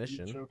while doing it.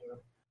 submission. He showed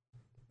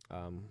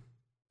it.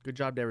 Good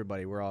job to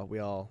everybody. We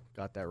all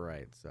got that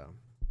right. So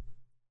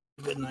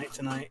Good night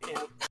tonight.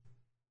 Yeah.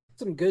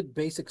 Some good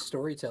basic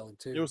storytelling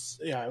too. It was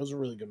a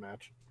really good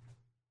match.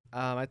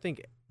 I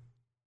think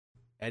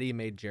Eddie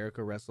made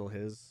Jericho wrestle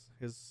his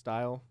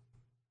style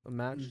of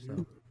match.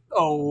 So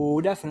Oh,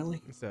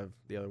 definitely. instead of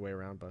the other way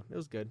around, but it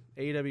was good.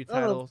 AEW I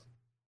don't know.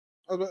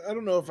 titles. I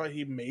don't know if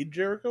he made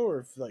Jericho or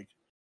if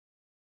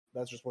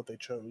that's just what they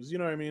chose. You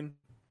know what I mean?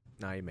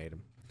 Nah, you made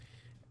him.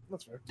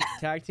 That's fair.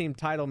 Tag team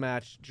title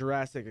match: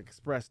 Jurassic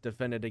Express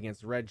defended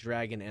against Red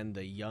Dragon and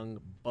the Young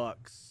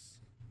Bucks.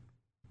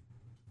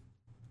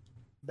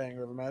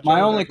 Banger of a match. My I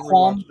went only back and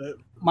qualm, rewatched it.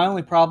 my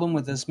only problem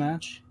with this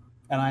match,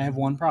 and I have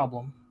one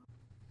problem,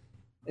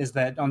 is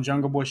that on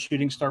Jungle Boy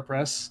Shooting Star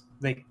Press,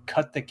 they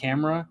cut the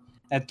camera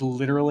at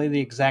literally the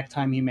exact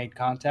time he made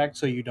contact,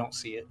 so you don't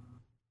see it.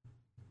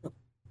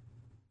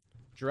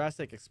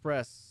 Jurassic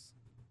Express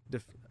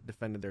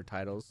defended their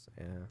titles,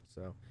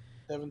 so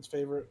Devin's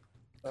favorite.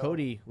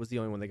 Cody was the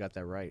only one that got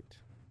that right.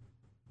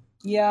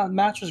 Yeah, the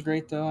match was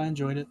great though. I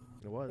enjoyed it.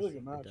 It was. Really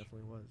good match. It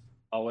definitely was.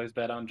 Always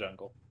bet on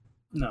Jungle.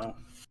 No.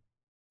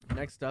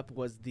 Next up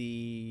was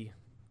the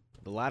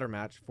ladder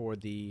match for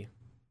the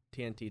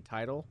TNT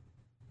title.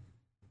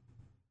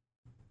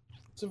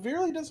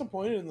 Severely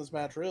disappointed in this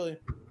match, really.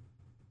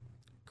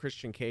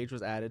 Christian Cage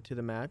was added to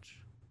the match,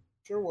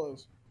 Sure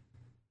was.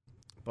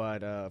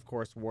 but of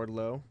course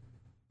Wardlow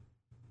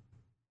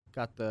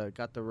got the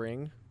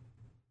ring,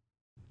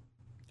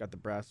 got the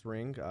brass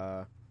ring.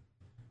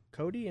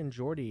 Cody and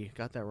Jordy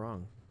got that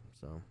wrong,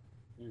 so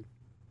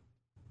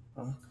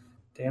Oh,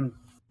 damn,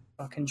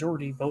 fucking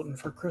Jordy voting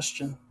for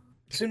Christian.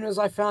 As soon as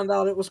I found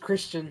out it was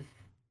Christian,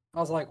 I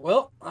was like,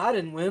 well, I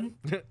didn't win.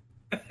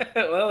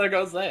 Well, there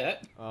goes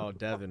that. oh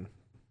Devin.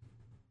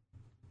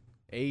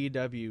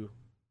 AEW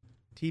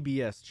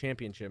TBS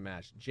Championship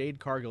match: Jade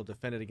Cargill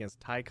defended against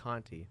Ty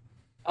Conti.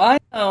 I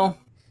know.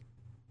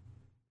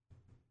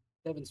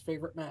 Devin's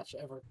favorite match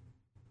ever.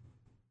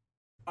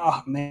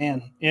 Oh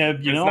man, yeah.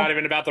 It's not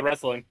even about the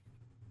wrestling.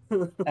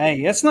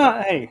 Hey, it's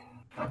not. Hey,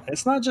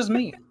 it's not just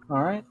me.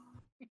 All right.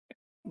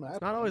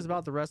 It's not always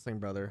about the wrestling,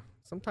 brother.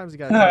 Sometimes you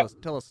gotta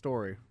tell a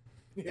story.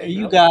 Yeah,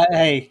 You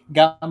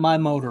got my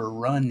motor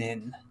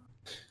running.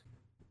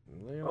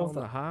 Live on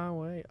the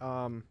highway.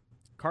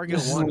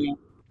 Cargill won.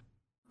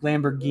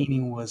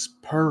 Lamborghini was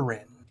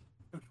purring.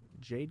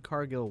 Jade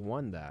Cargill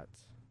won that.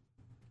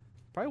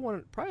 It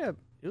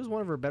was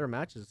one of her better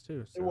matches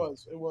too. So.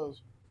 It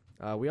was.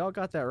 We all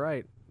got that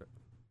right,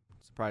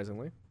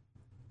 surprisingly.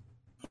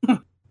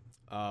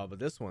 But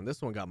this one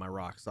got my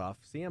rocks off.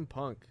 CM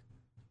Punk,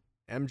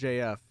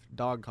 MJF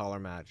dog collar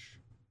match.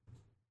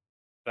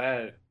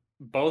 That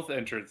both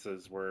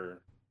entrances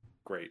were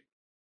great.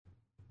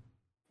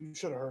 You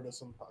should have heard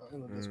us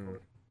in the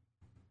Discord.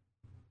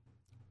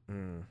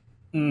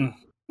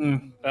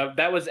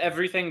 That was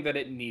everything that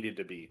it needed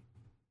to be.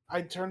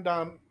 I turned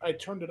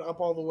it up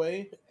all the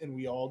way, and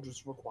we all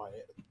just were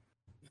quiet.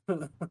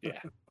 Yeah,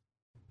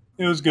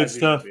 It was good As you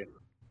stuff. should be.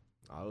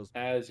 It was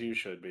As you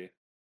should be.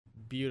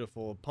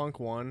 beautiful. Punk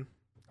won.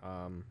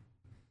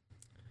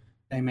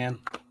 Hey man,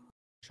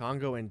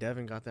 Chongo and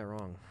Devin got that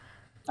wrong.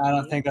 I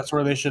don't think that's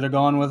where they should have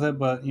gone with it,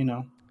 but you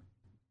know.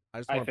 I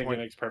I think it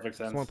makes perfect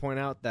sense. just want to point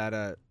out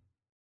that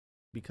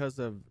because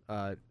of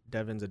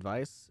Devin's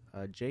advice,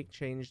 Jake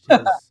changed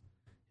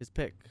his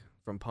pick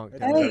from Punk to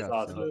Hey, MJF. That's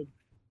awesome. So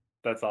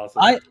That's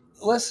awesome.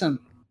 Listen.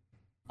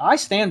 I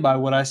stand by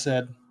what I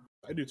said.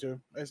 I do too.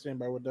 I stand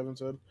by what Devin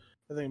said.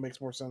 I think it makes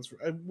more sense.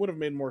 It would have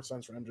made more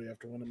sense for MJF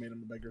to win and made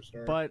him a bigger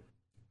star. But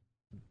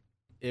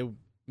it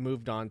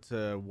moved on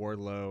to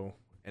Wardlow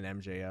and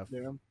MJF,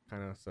 yeah,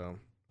 kind of. So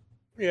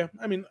yeah.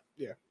 I mean,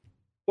 yeah.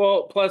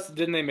 Well, plus,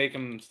 didn't they make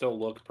him still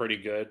look pretty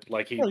good?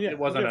 Like Yeah, it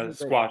wasn't definitely a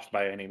great. squash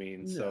by any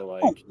means. So No.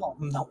 like,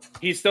 No.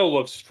 he still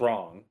looks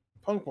strong.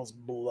 Punk was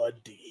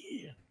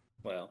bloody.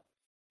 Well,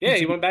 yeah,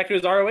 he went back to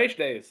his ROH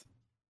days.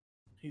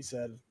 He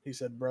said,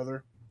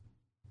 brother,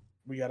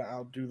 we got to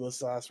outdo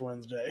this last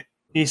Wednesday.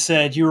 He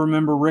said, "You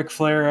remember Ric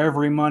Flair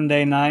every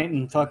Monday night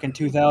in fucking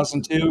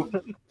 2002?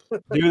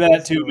 Do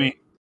that to me."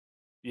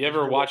 You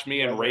ever watch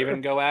me and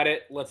Raven go at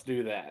it? Let's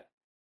do that.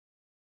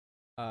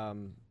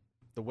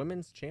 the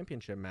women's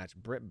championship match: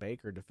 Britt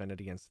Baker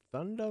defended against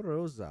Thunder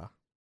Rosa.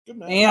 Good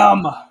match.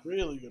 Damn.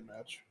 Really good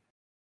match.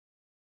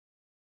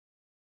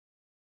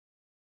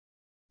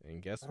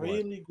 And guess what?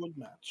 Really good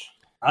match.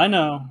 I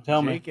know.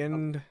 Tell me. Jake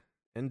and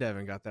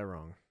Devin got that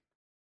wrong.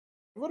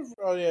 What if,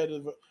 oh yeah.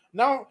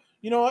 Now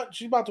you know what?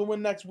 She's about to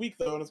win next week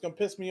though, and it's gonna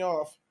piss me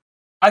off.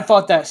 I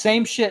thought that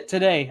same shit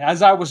today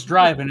as I was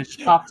driving. It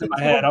just popped in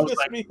my head. I was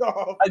like, me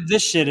off.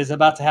 "This shit is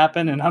about to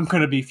happen, and I'm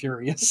gonna be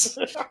furious."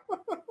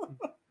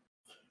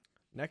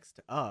 Next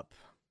up,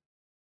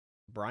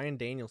 Bryan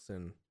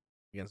Danielson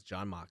against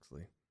Jon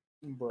Moxley.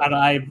 Bro,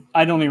 I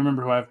don't even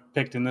remember who I've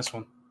picked in this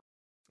one.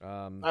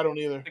 I don't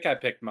either. I think I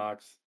picked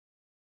Mox.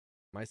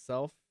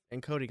 Myself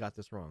and Cody got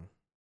this wrong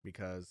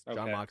because Jon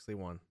Okay. Moxley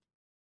won.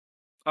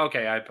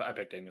 Okay, I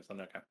picked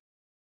Danielson. Okay.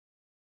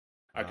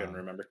 I couldn't Um,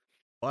 remember.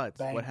 But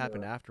Banger. what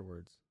happened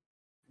afterwards?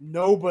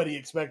 Nobody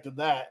expected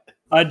that.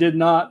 I did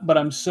not, but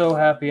I'm so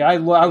happy. I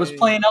was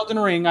playing Elden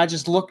Ring. I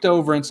just looked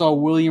over and saw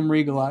William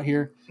Regal out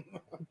here.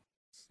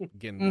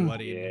 Getting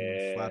bloody and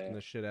Yeah. slapping the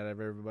shit out of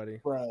everybody.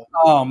 Bro,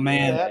 Oh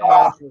man, that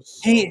match was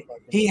so he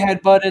fucking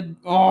had butted.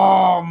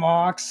 Oh,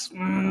 Mox.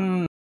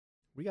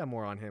 We got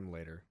more on him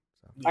later.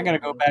 So. I gotta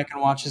go back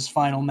and watch his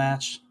final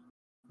match,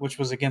 which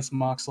was against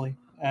Moxley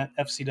at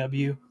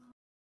FCW.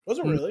 Was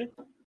it really?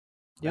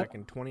 Yep. Back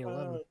in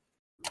 2011.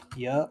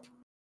 Yep.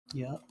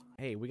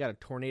 hey, we got a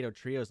Tornado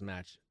Trios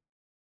match.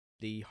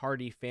 The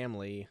Hardy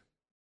family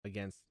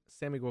against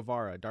Sammy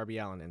Guevara, Darby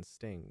Allin, and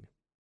Sting.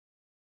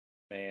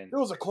 Man, It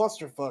was a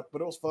clusterfuck,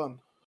 but it was fun.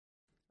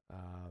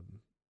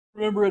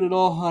 Remember it at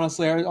all?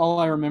 Honestly, all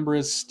I remember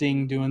is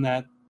Sting doing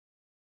that.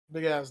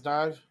 Big ass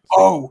dive.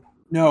 Oh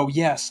no!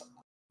 Yes.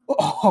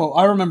 Oh,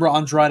 I remember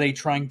Andrade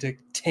trying to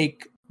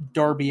take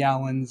Darby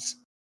Allin's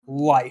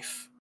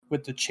life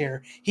with the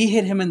chair. He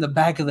hit him in the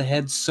back of the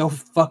head so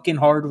fucking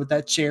hard with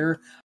that chair.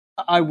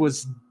 I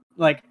was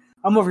like,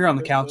 I'm over here on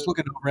the couch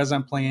looking over as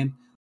I'm playing.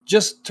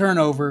 Just turn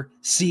over,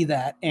 see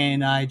that,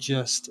 and I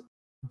just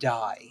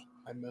die.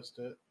 I missed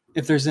it.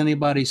 If there's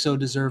anybody so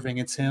deserving,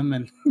 it's him.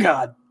 And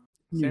God,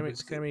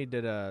 Sammy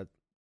did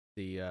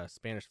the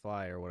Spanish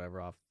Fly or whatever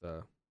off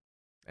the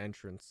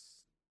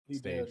entrance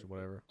stage or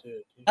whatever.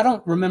 I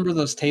don't remember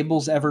those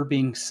tables ever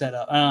being set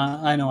up.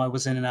 I know I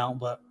was in and out,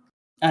 but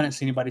I didn't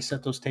see anybody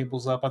set those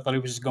tables up. I thought he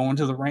was just going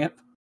to the ramp.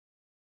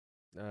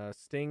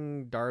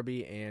 Sting,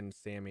 Darby, and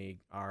Sammy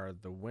are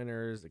the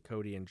winners.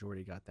 Cody and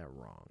Jordy got that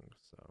wrong.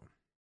 So,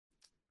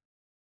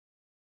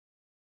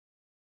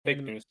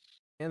 big news.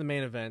 And the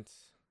main event,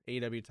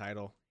 AEW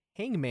title,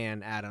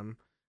 Hangman Adam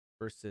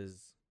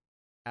versus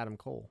Adam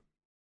Cole.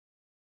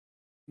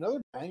 Another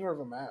banger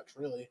of a match,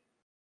 really.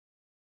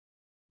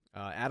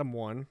 Adam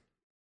won,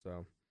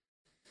 so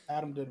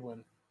Adam did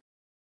win.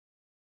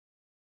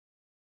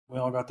 We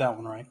all got that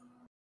one right.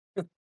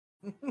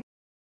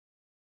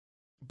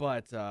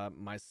 But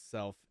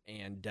myself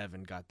and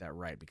Devin got that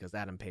right because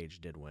Adam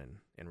Page did win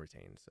and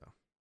retain. So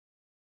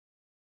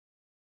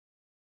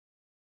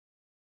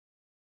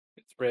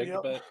it's rigged,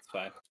 but it's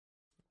fine.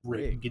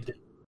 Rigged.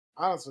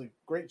 Honestly,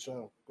 great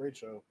show. Great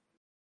show.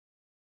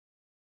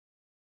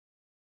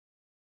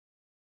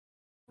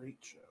 Great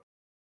show.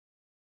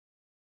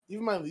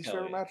 Even my least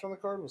favorite match on the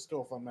card was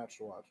still a fun match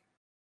to watch.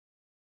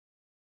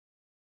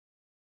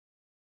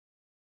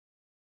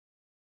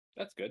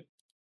 That's good.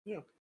 Yeah.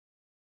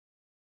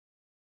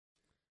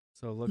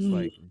 So it looks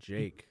like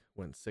Jake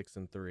went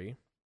 6-3,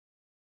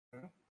 Yeah.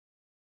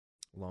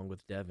 along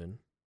with Devin.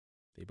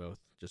 They both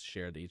just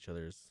shared each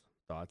other's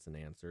thoughts and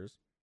answers.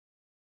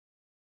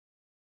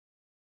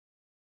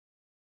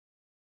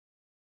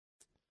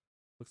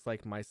 Looks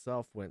like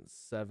myself went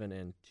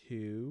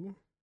 7-2.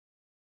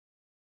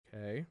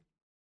 Okay.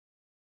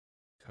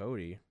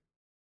 Cody,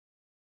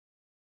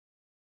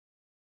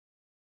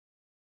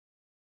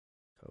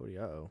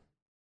 uh-oh.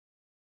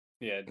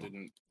 Yeah, it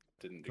didn't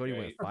do Cody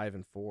great.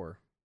 went 5-4.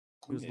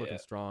 He was looking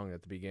strong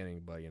at the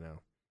beginning, but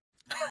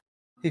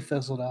He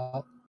fizzled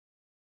out.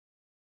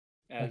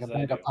 As Like a I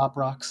bag of do. Pop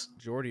Rocks.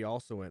 Jordy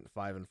also went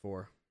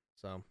 5-4.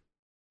 So,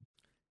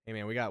 hey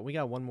man, we got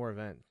one more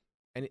event,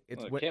 and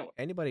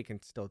anybody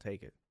can still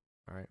take it.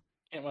 All right.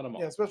 Can't win them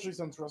all. Yeah, especially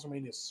since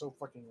WrestleMania is so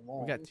fucking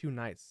long. We got 2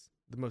 nights,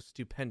 the most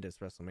stupendous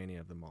WrestleMania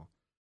of them all.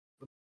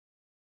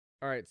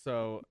 All right,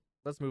 so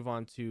let's move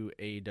on to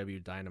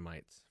AEW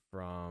Dynamite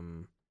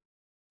from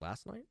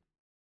last night.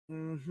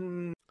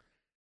 Mm-hmm.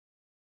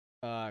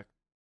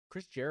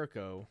 Chris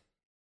Jericho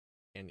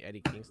and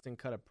Eddie Kingston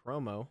cut a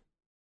promo,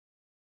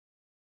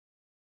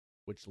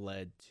 which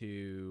led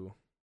to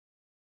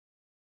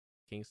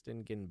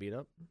Kingston getting beat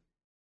up.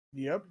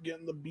 Yep,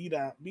 getting the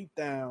beat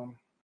down.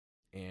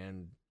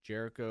 And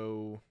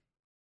Jericho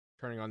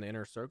turning on the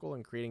Inner Circle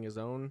and creating his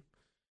own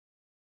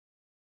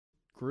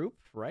group,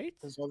 right?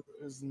 His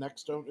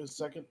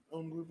second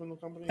own group in the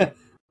company.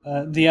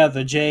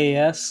 The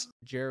JAS.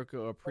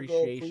 Jericho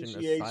Appreciation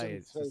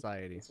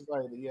Society.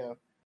 Yeah.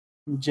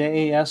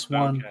 JAS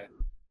 1.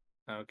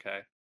 Okay.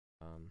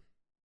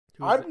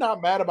 I'm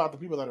not mad about the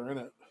people that are in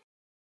it.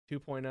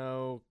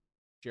 2.0,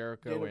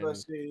 Jericho David and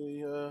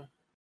Garcia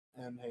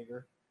and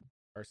Hager.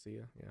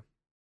 Garcia, yeah.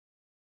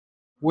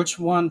 Which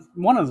one?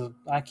 One of the...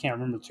 I can't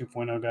remember the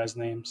 2.0 guys'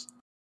 names.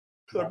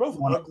 They're both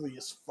ugly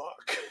as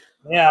fuck.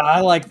 Yeah,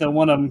 I like the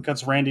one of them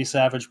cuts Randy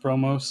Savage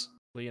promos.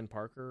 Leon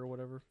Parker or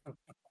whatever.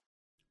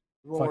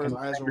 One where his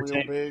eyes are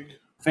real big.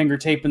 Finger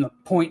taping the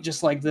point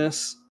just like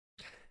this.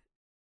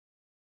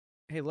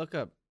 Hey, look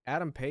up.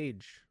 Adam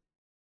Page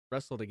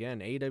wrestled again.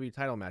 AEW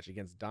title match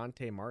against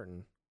Dante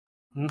Martin.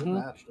 Good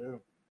match,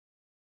 too.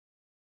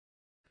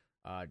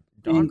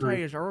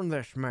 Dante has earned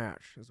this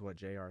match, is what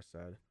JR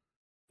said.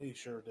 He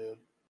sure did.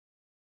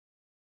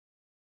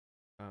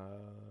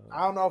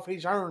 I don't know if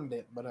he's earned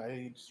it, but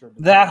he sure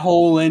did. That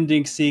whole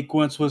ending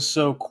sequence was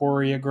so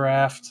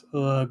choreographed.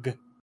 Ugh.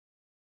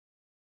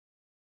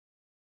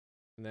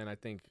 And then I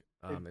think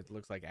it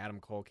looks like Adam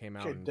Cole came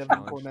out and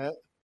Devin challenged.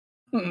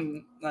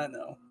 Cornette. I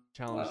know.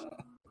 Challenged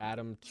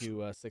Adam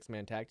to a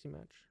 6-man tag team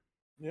match.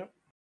 Yep.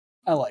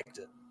 I liked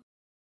it.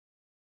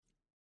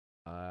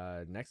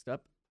 Next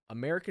up,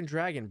 American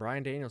Dragon,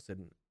 Bryan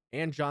Danielson,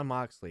 and Jon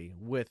Moxley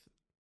with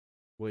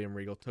William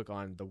Regal took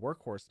on the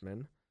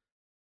Workhorsemen,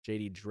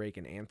 JD Drake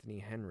and Anthony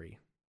Henry.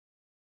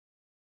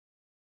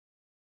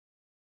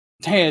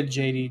 They had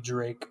JD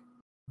Drake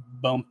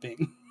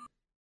bumping.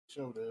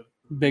 Sure did.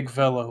 Big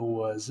fella who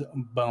was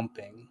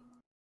bumping.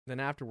 Then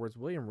afterwards,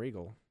 William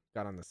Regal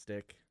got on the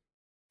stick.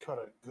 Cut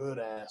a good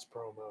ass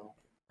promo.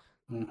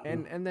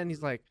 Mm-hmm. And then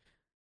he's like,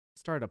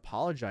 started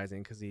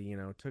apologizing because he,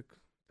 took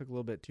a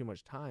little bit too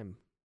much time.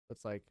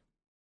 It's like,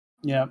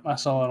 Yeah, I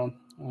saw it.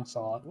 I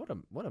saw it.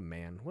 what a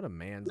man. What a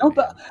man's No, man.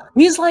 but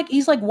he's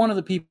like one of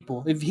the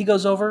people. If he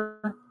goes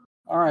over,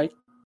 all right.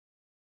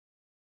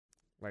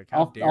 Like,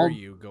 how dare I'll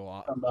you go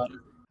off? about it.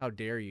 How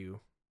dare you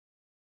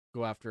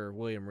go after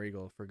William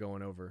Regal for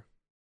going over?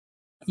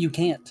 You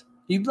can't.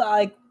 You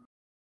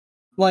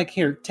like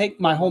here, take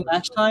my whole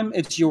match time.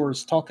 It's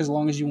yours. Talk as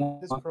long as you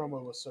want. His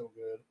promo was so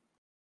good.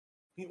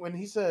 When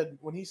he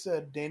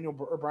said Daniel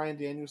or Bryan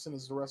Danielson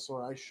is the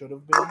wrestler I should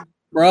have been.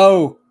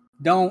 Bro,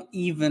 don't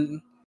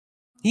even.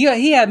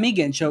 He had me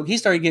getting choked. He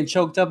started getting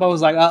choked up. I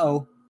was like,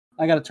 uh-oh,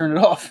 I got to turn it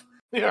off.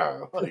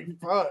 Yeah, like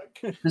fuck.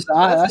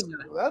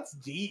 That's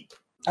deep.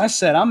 I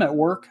said I'm at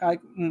work.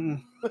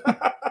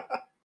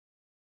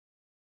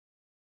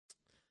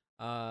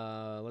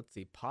 Let's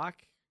see,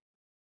 Pac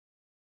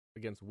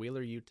against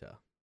Wheeler Yuta.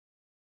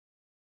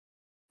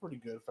 Pretty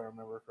good if I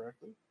remember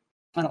correctly.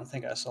 I don't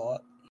think I saw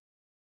it.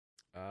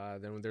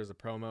 Then there's a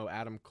promo,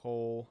 Adam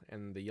Cole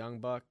and the Young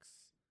Bucks.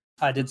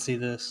 I did see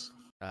this.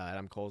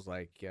 Adam Cole's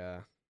like,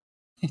 I'm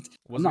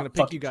wasn't not gonna pick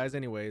fucking- you guys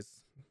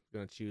anyways.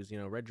 Gonna choose,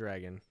 Red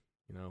Dragon,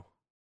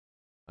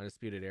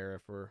 Undisputed Era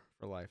for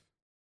life.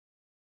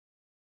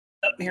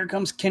 Oh, here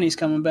comes Kenny's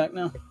coming back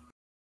now.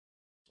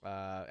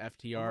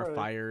 FTR Alright.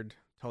 fired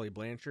Tully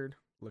Blanchard,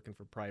 looking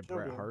for probably Sure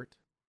Bret did. Hart.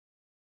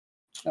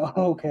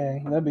 Oh,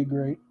 okay, that'd be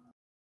great.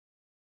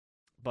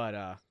 But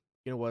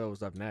you know what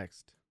was up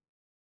next?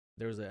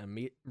 There was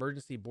an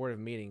emergency board of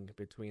meeting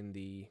between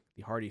the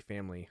Hardy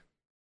family.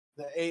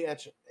 The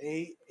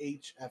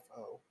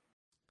AHFO.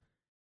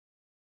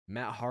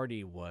 Matt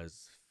Hardy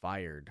was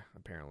fired,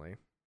 apparently,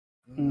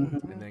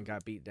 Mhm. and then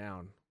got beat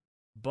down.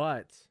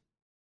 But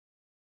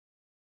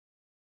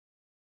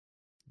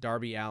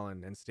Darby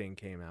Allin and Sting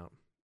came out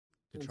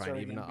to try and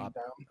even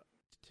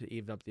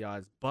up the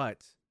odds.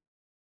 But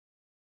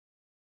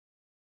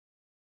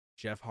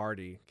Jeff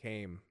Hardy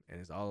came and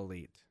is all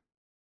elite.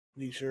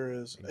 He sure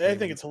is. And I came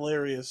think in- it's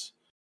hilarious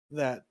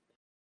that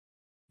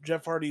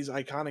Jeff Hardy's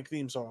iconic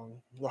theme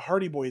song, the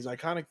Hardy Boys'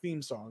 iconic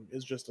theme song,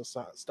 is just a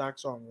stock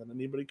song that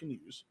anybody can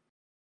use.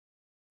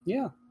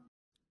 Yeah,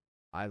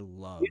 I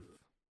love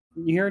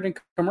you hear it in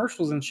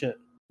commercials and shit.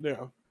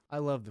 Yeah.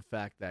 the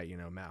fact that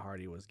Matt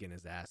Hardy was getting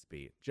his ass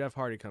beat. Jeff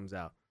Hardy comes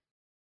out,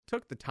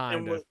 took the time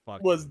And to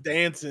fucking was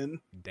dancing.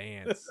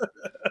 dance,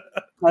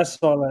 I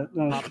saw that.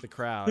 pop the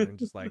crowd, and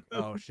just like,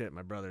 oh shit,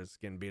 my brother's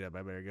getting beat up.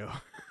 I better go.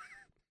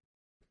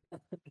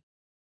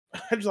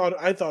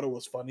 I thought it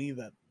was funny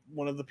that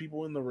one of the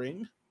people in the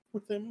ring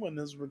with him on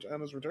his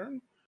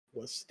return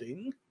was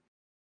Sting.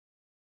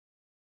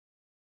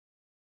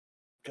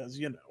 Because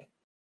I'm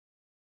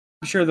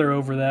sure they're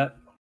over that.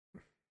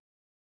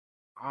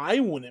 I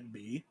wouldn't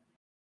be.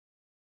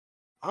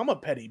 I'm a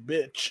petty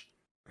bitch.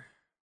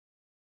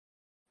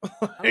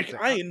 Like,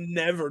 I ain't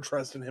never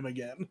trusting him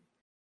again.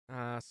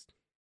 I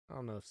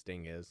don't know if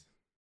Sting is.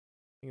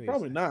 I think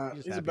Probably not.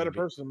 just He's a happy better to be-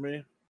 person than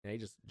me. Yeah, he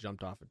just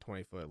jumped off a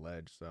 20-foot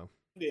ledge. So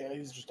Yeah,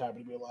 he's just happy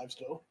to be alive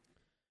still.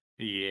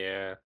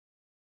 Yeah.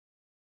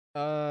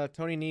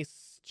 Tony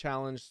Nese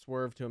challenged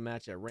Swerve to a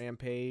match at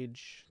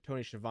Rampage.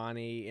 Tony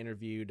Schiavone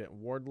interviewed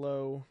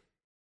Wardlow.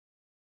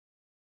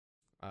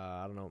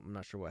 I don't know. I'm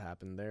not sure what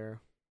happened there.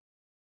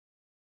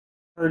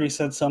 Heard he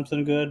said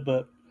something good,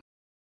 but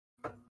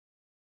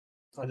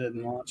I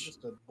didn't watch.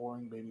 Just a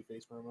boring baby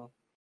face promo.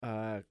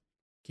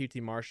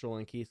 QT Marshall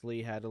and Keith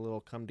Lee had a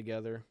little come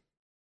together.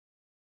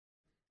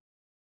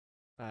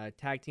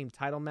 Tag team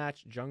title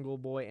match: Jungle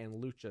Boy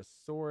and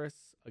Luchasaurus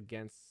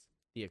against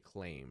the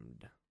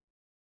Acclaimed.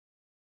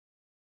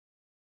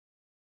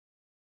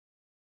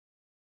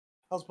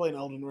 I was playing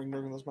Elden Ring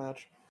during this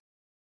match.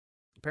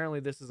 Apparently,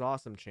 this is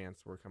Awesome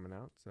Chance we're coming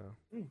out. So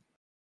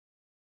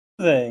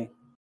They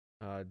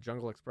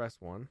Jungle Express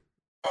won.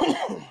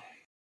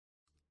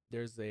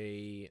 There's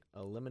a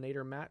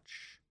eliminator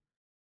match.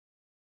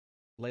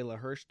 Layla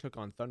Hirsch took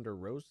on Thunder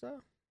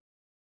Rosa,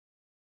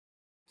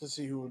 To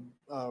see who would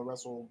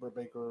wrestle Britt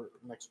Baker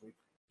next week.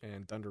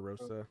 and Thunder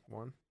Rosa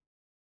won.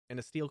 And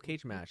a steel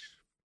cage match.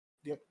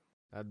 Yep.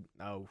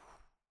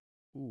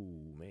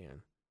 Ooh,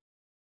 man.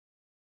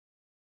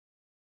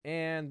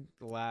 And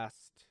the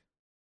last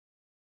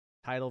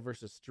title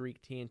versus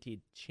Streak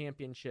TNT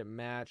Championship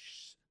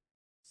match: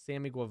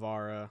 Sammy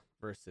Guevara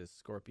versus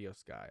Scorpio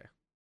Sky.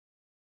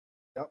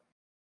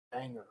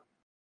 Banger.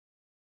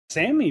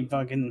 Sammy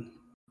fucking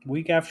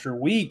week after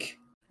week.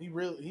 He's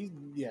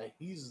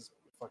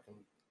fucking.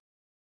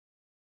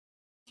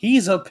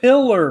 He's a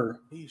pillar.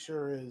 He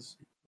sure is.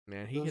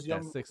 Man, he Those hit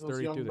young- that 630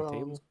 those young through the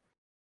bones. table.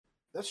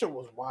 That shit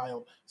was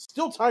wild.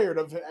 Still tired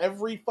of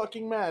every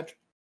fucking match.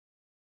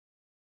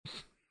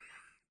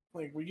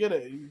 Like, we get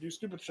it. You do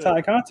stupid shit.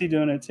 Ty Conti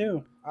doing it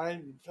too. I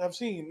have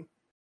seen.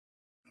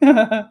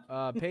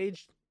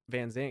 Paige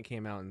Van Zant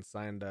came out and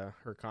signed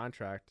her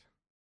contract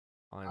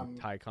on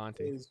Ty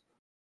Conti.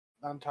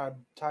 On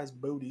Ty's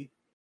booty.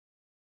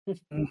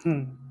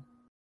 Mhm.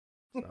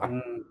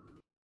 So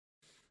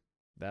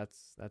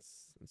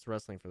that's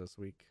wrestling for this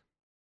week.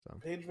 So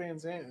Paige Van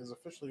Zant is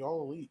officially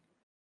all elite.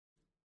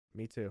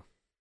 Me too.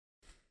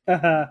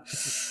 I'd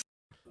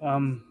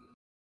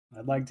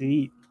like to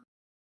eat.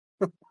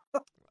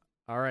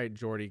 All right,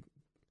 Jordy.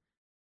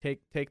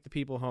 Take the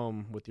people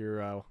home with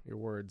your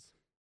words.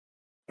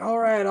 All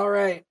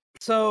right.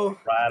 So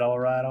All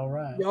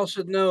right. y'all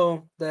should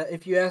know that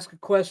if you ask a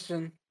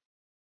question,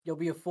 you'll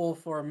be a fool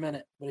for a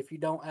minute. But if you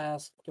don't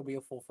ask, you'll be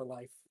a fool for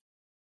life.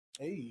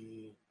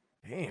 Hey,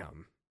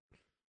 Damn.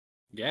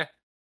 Yeah,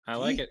 I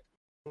like it.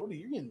 Jordy,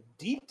 you're getting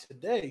deep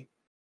today.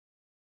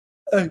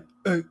 Hey.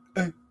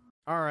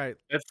 All right.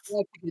 It's I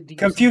like to get deep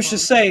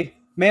Confucius sometimes. say,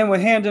 man with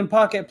hand in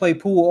pocket play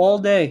pool all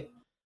day.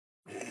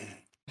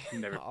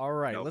 never. All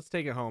right. Nope. Let's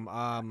take it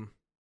home.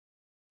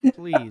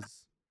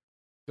 Please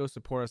go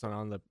support us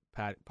on the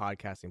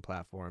podcasting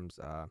platforms.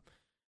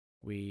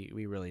 We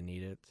really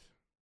need it.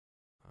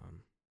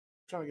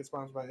 Trying to get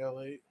sponsored by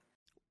L8.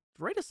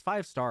 Rate us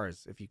 5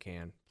 stars if you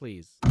can,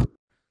 please.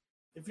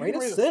 If you Rate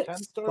rate us us 6. 10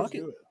 stars, Fuck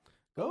do it.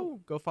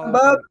 it. Go follow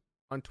Bob, us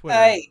on Twitter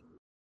Hey,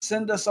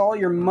 send us all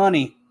your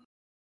money,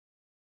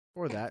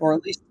 or that. or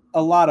at least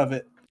a lot of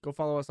it. Go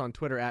follow us on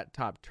Twitter at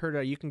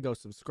TOPTERTA. You can go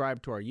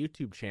subscribe to our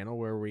YouTube channel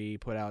where we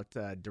put out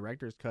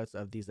director's cuts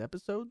of these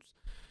episodes,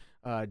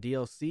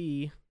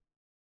 DLC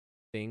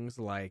things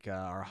like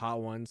our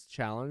Hot Ones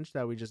challenge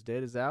that we just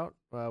did is out.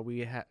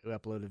 We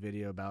uploaded a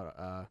video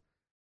about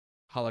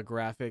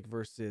holographic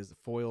versus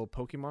foil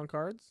Pokemon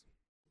cards,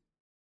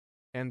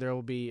 and there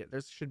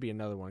should be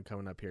another one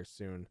coming up here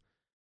soon.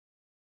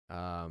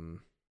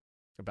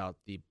 About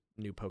the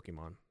new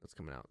Pokemon that's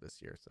coming out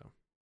this year, so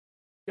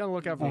be on the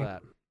lookout for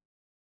that.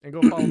 And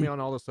go follow me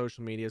on all the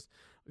social medias.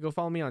 Go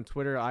follow me on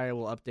Twitter. I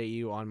will update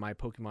you on my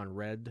Pokemon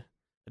Red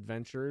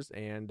adventures,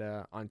 and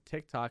on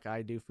TikTok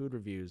I do food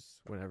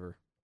reviews whenever.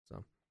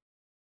 So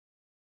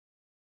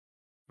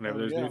Whenever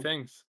there's new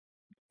things.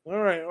 All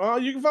right. Well,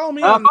 you can follow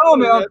me Follow on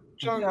me on-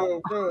 Chongo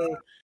Pro.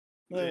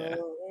 Yeah.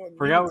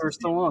 Forgot we were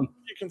still on.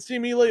 You can see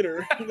me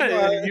later.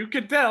 Goodbye. You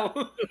could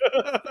tell.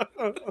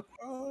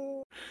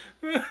 All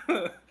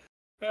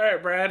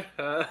right, Brad.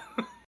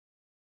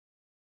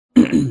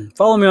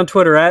 Follow me on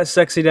Twitter at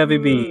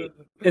SexyDevyB.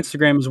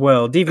 Instagram as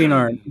well.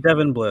 DeviantArt,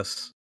 Devin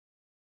Bliss.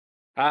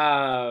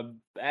 At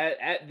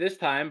this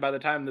time, by the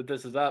time that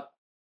this is up,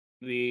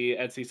 the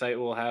Etsy site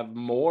will have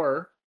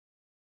more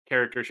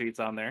character sheets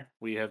on there.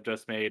 We have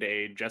just made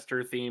a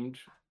jester themed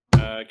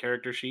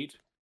character sheet,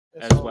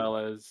 as well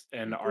as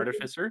an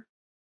artificer,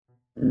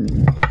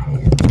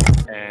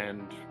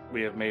 and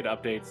we have made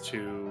updates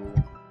to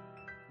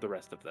the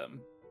rest of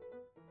them.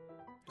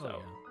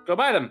 So go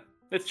buy them.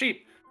 It's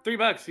cheap.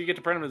 $3. You get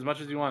to print them as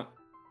much as you want.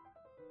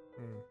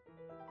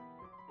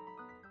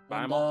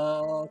 Buy And them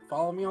all.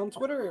 follow me on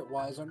Twitter at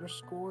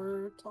wise_talks_.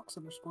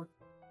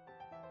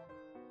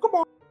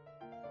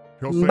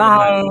 He'll say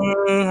Bye.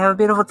 Have a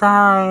beautiful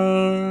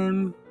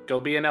time.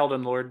 Go be an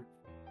Elden Lord.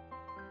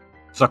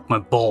 Suck my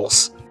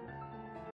balls.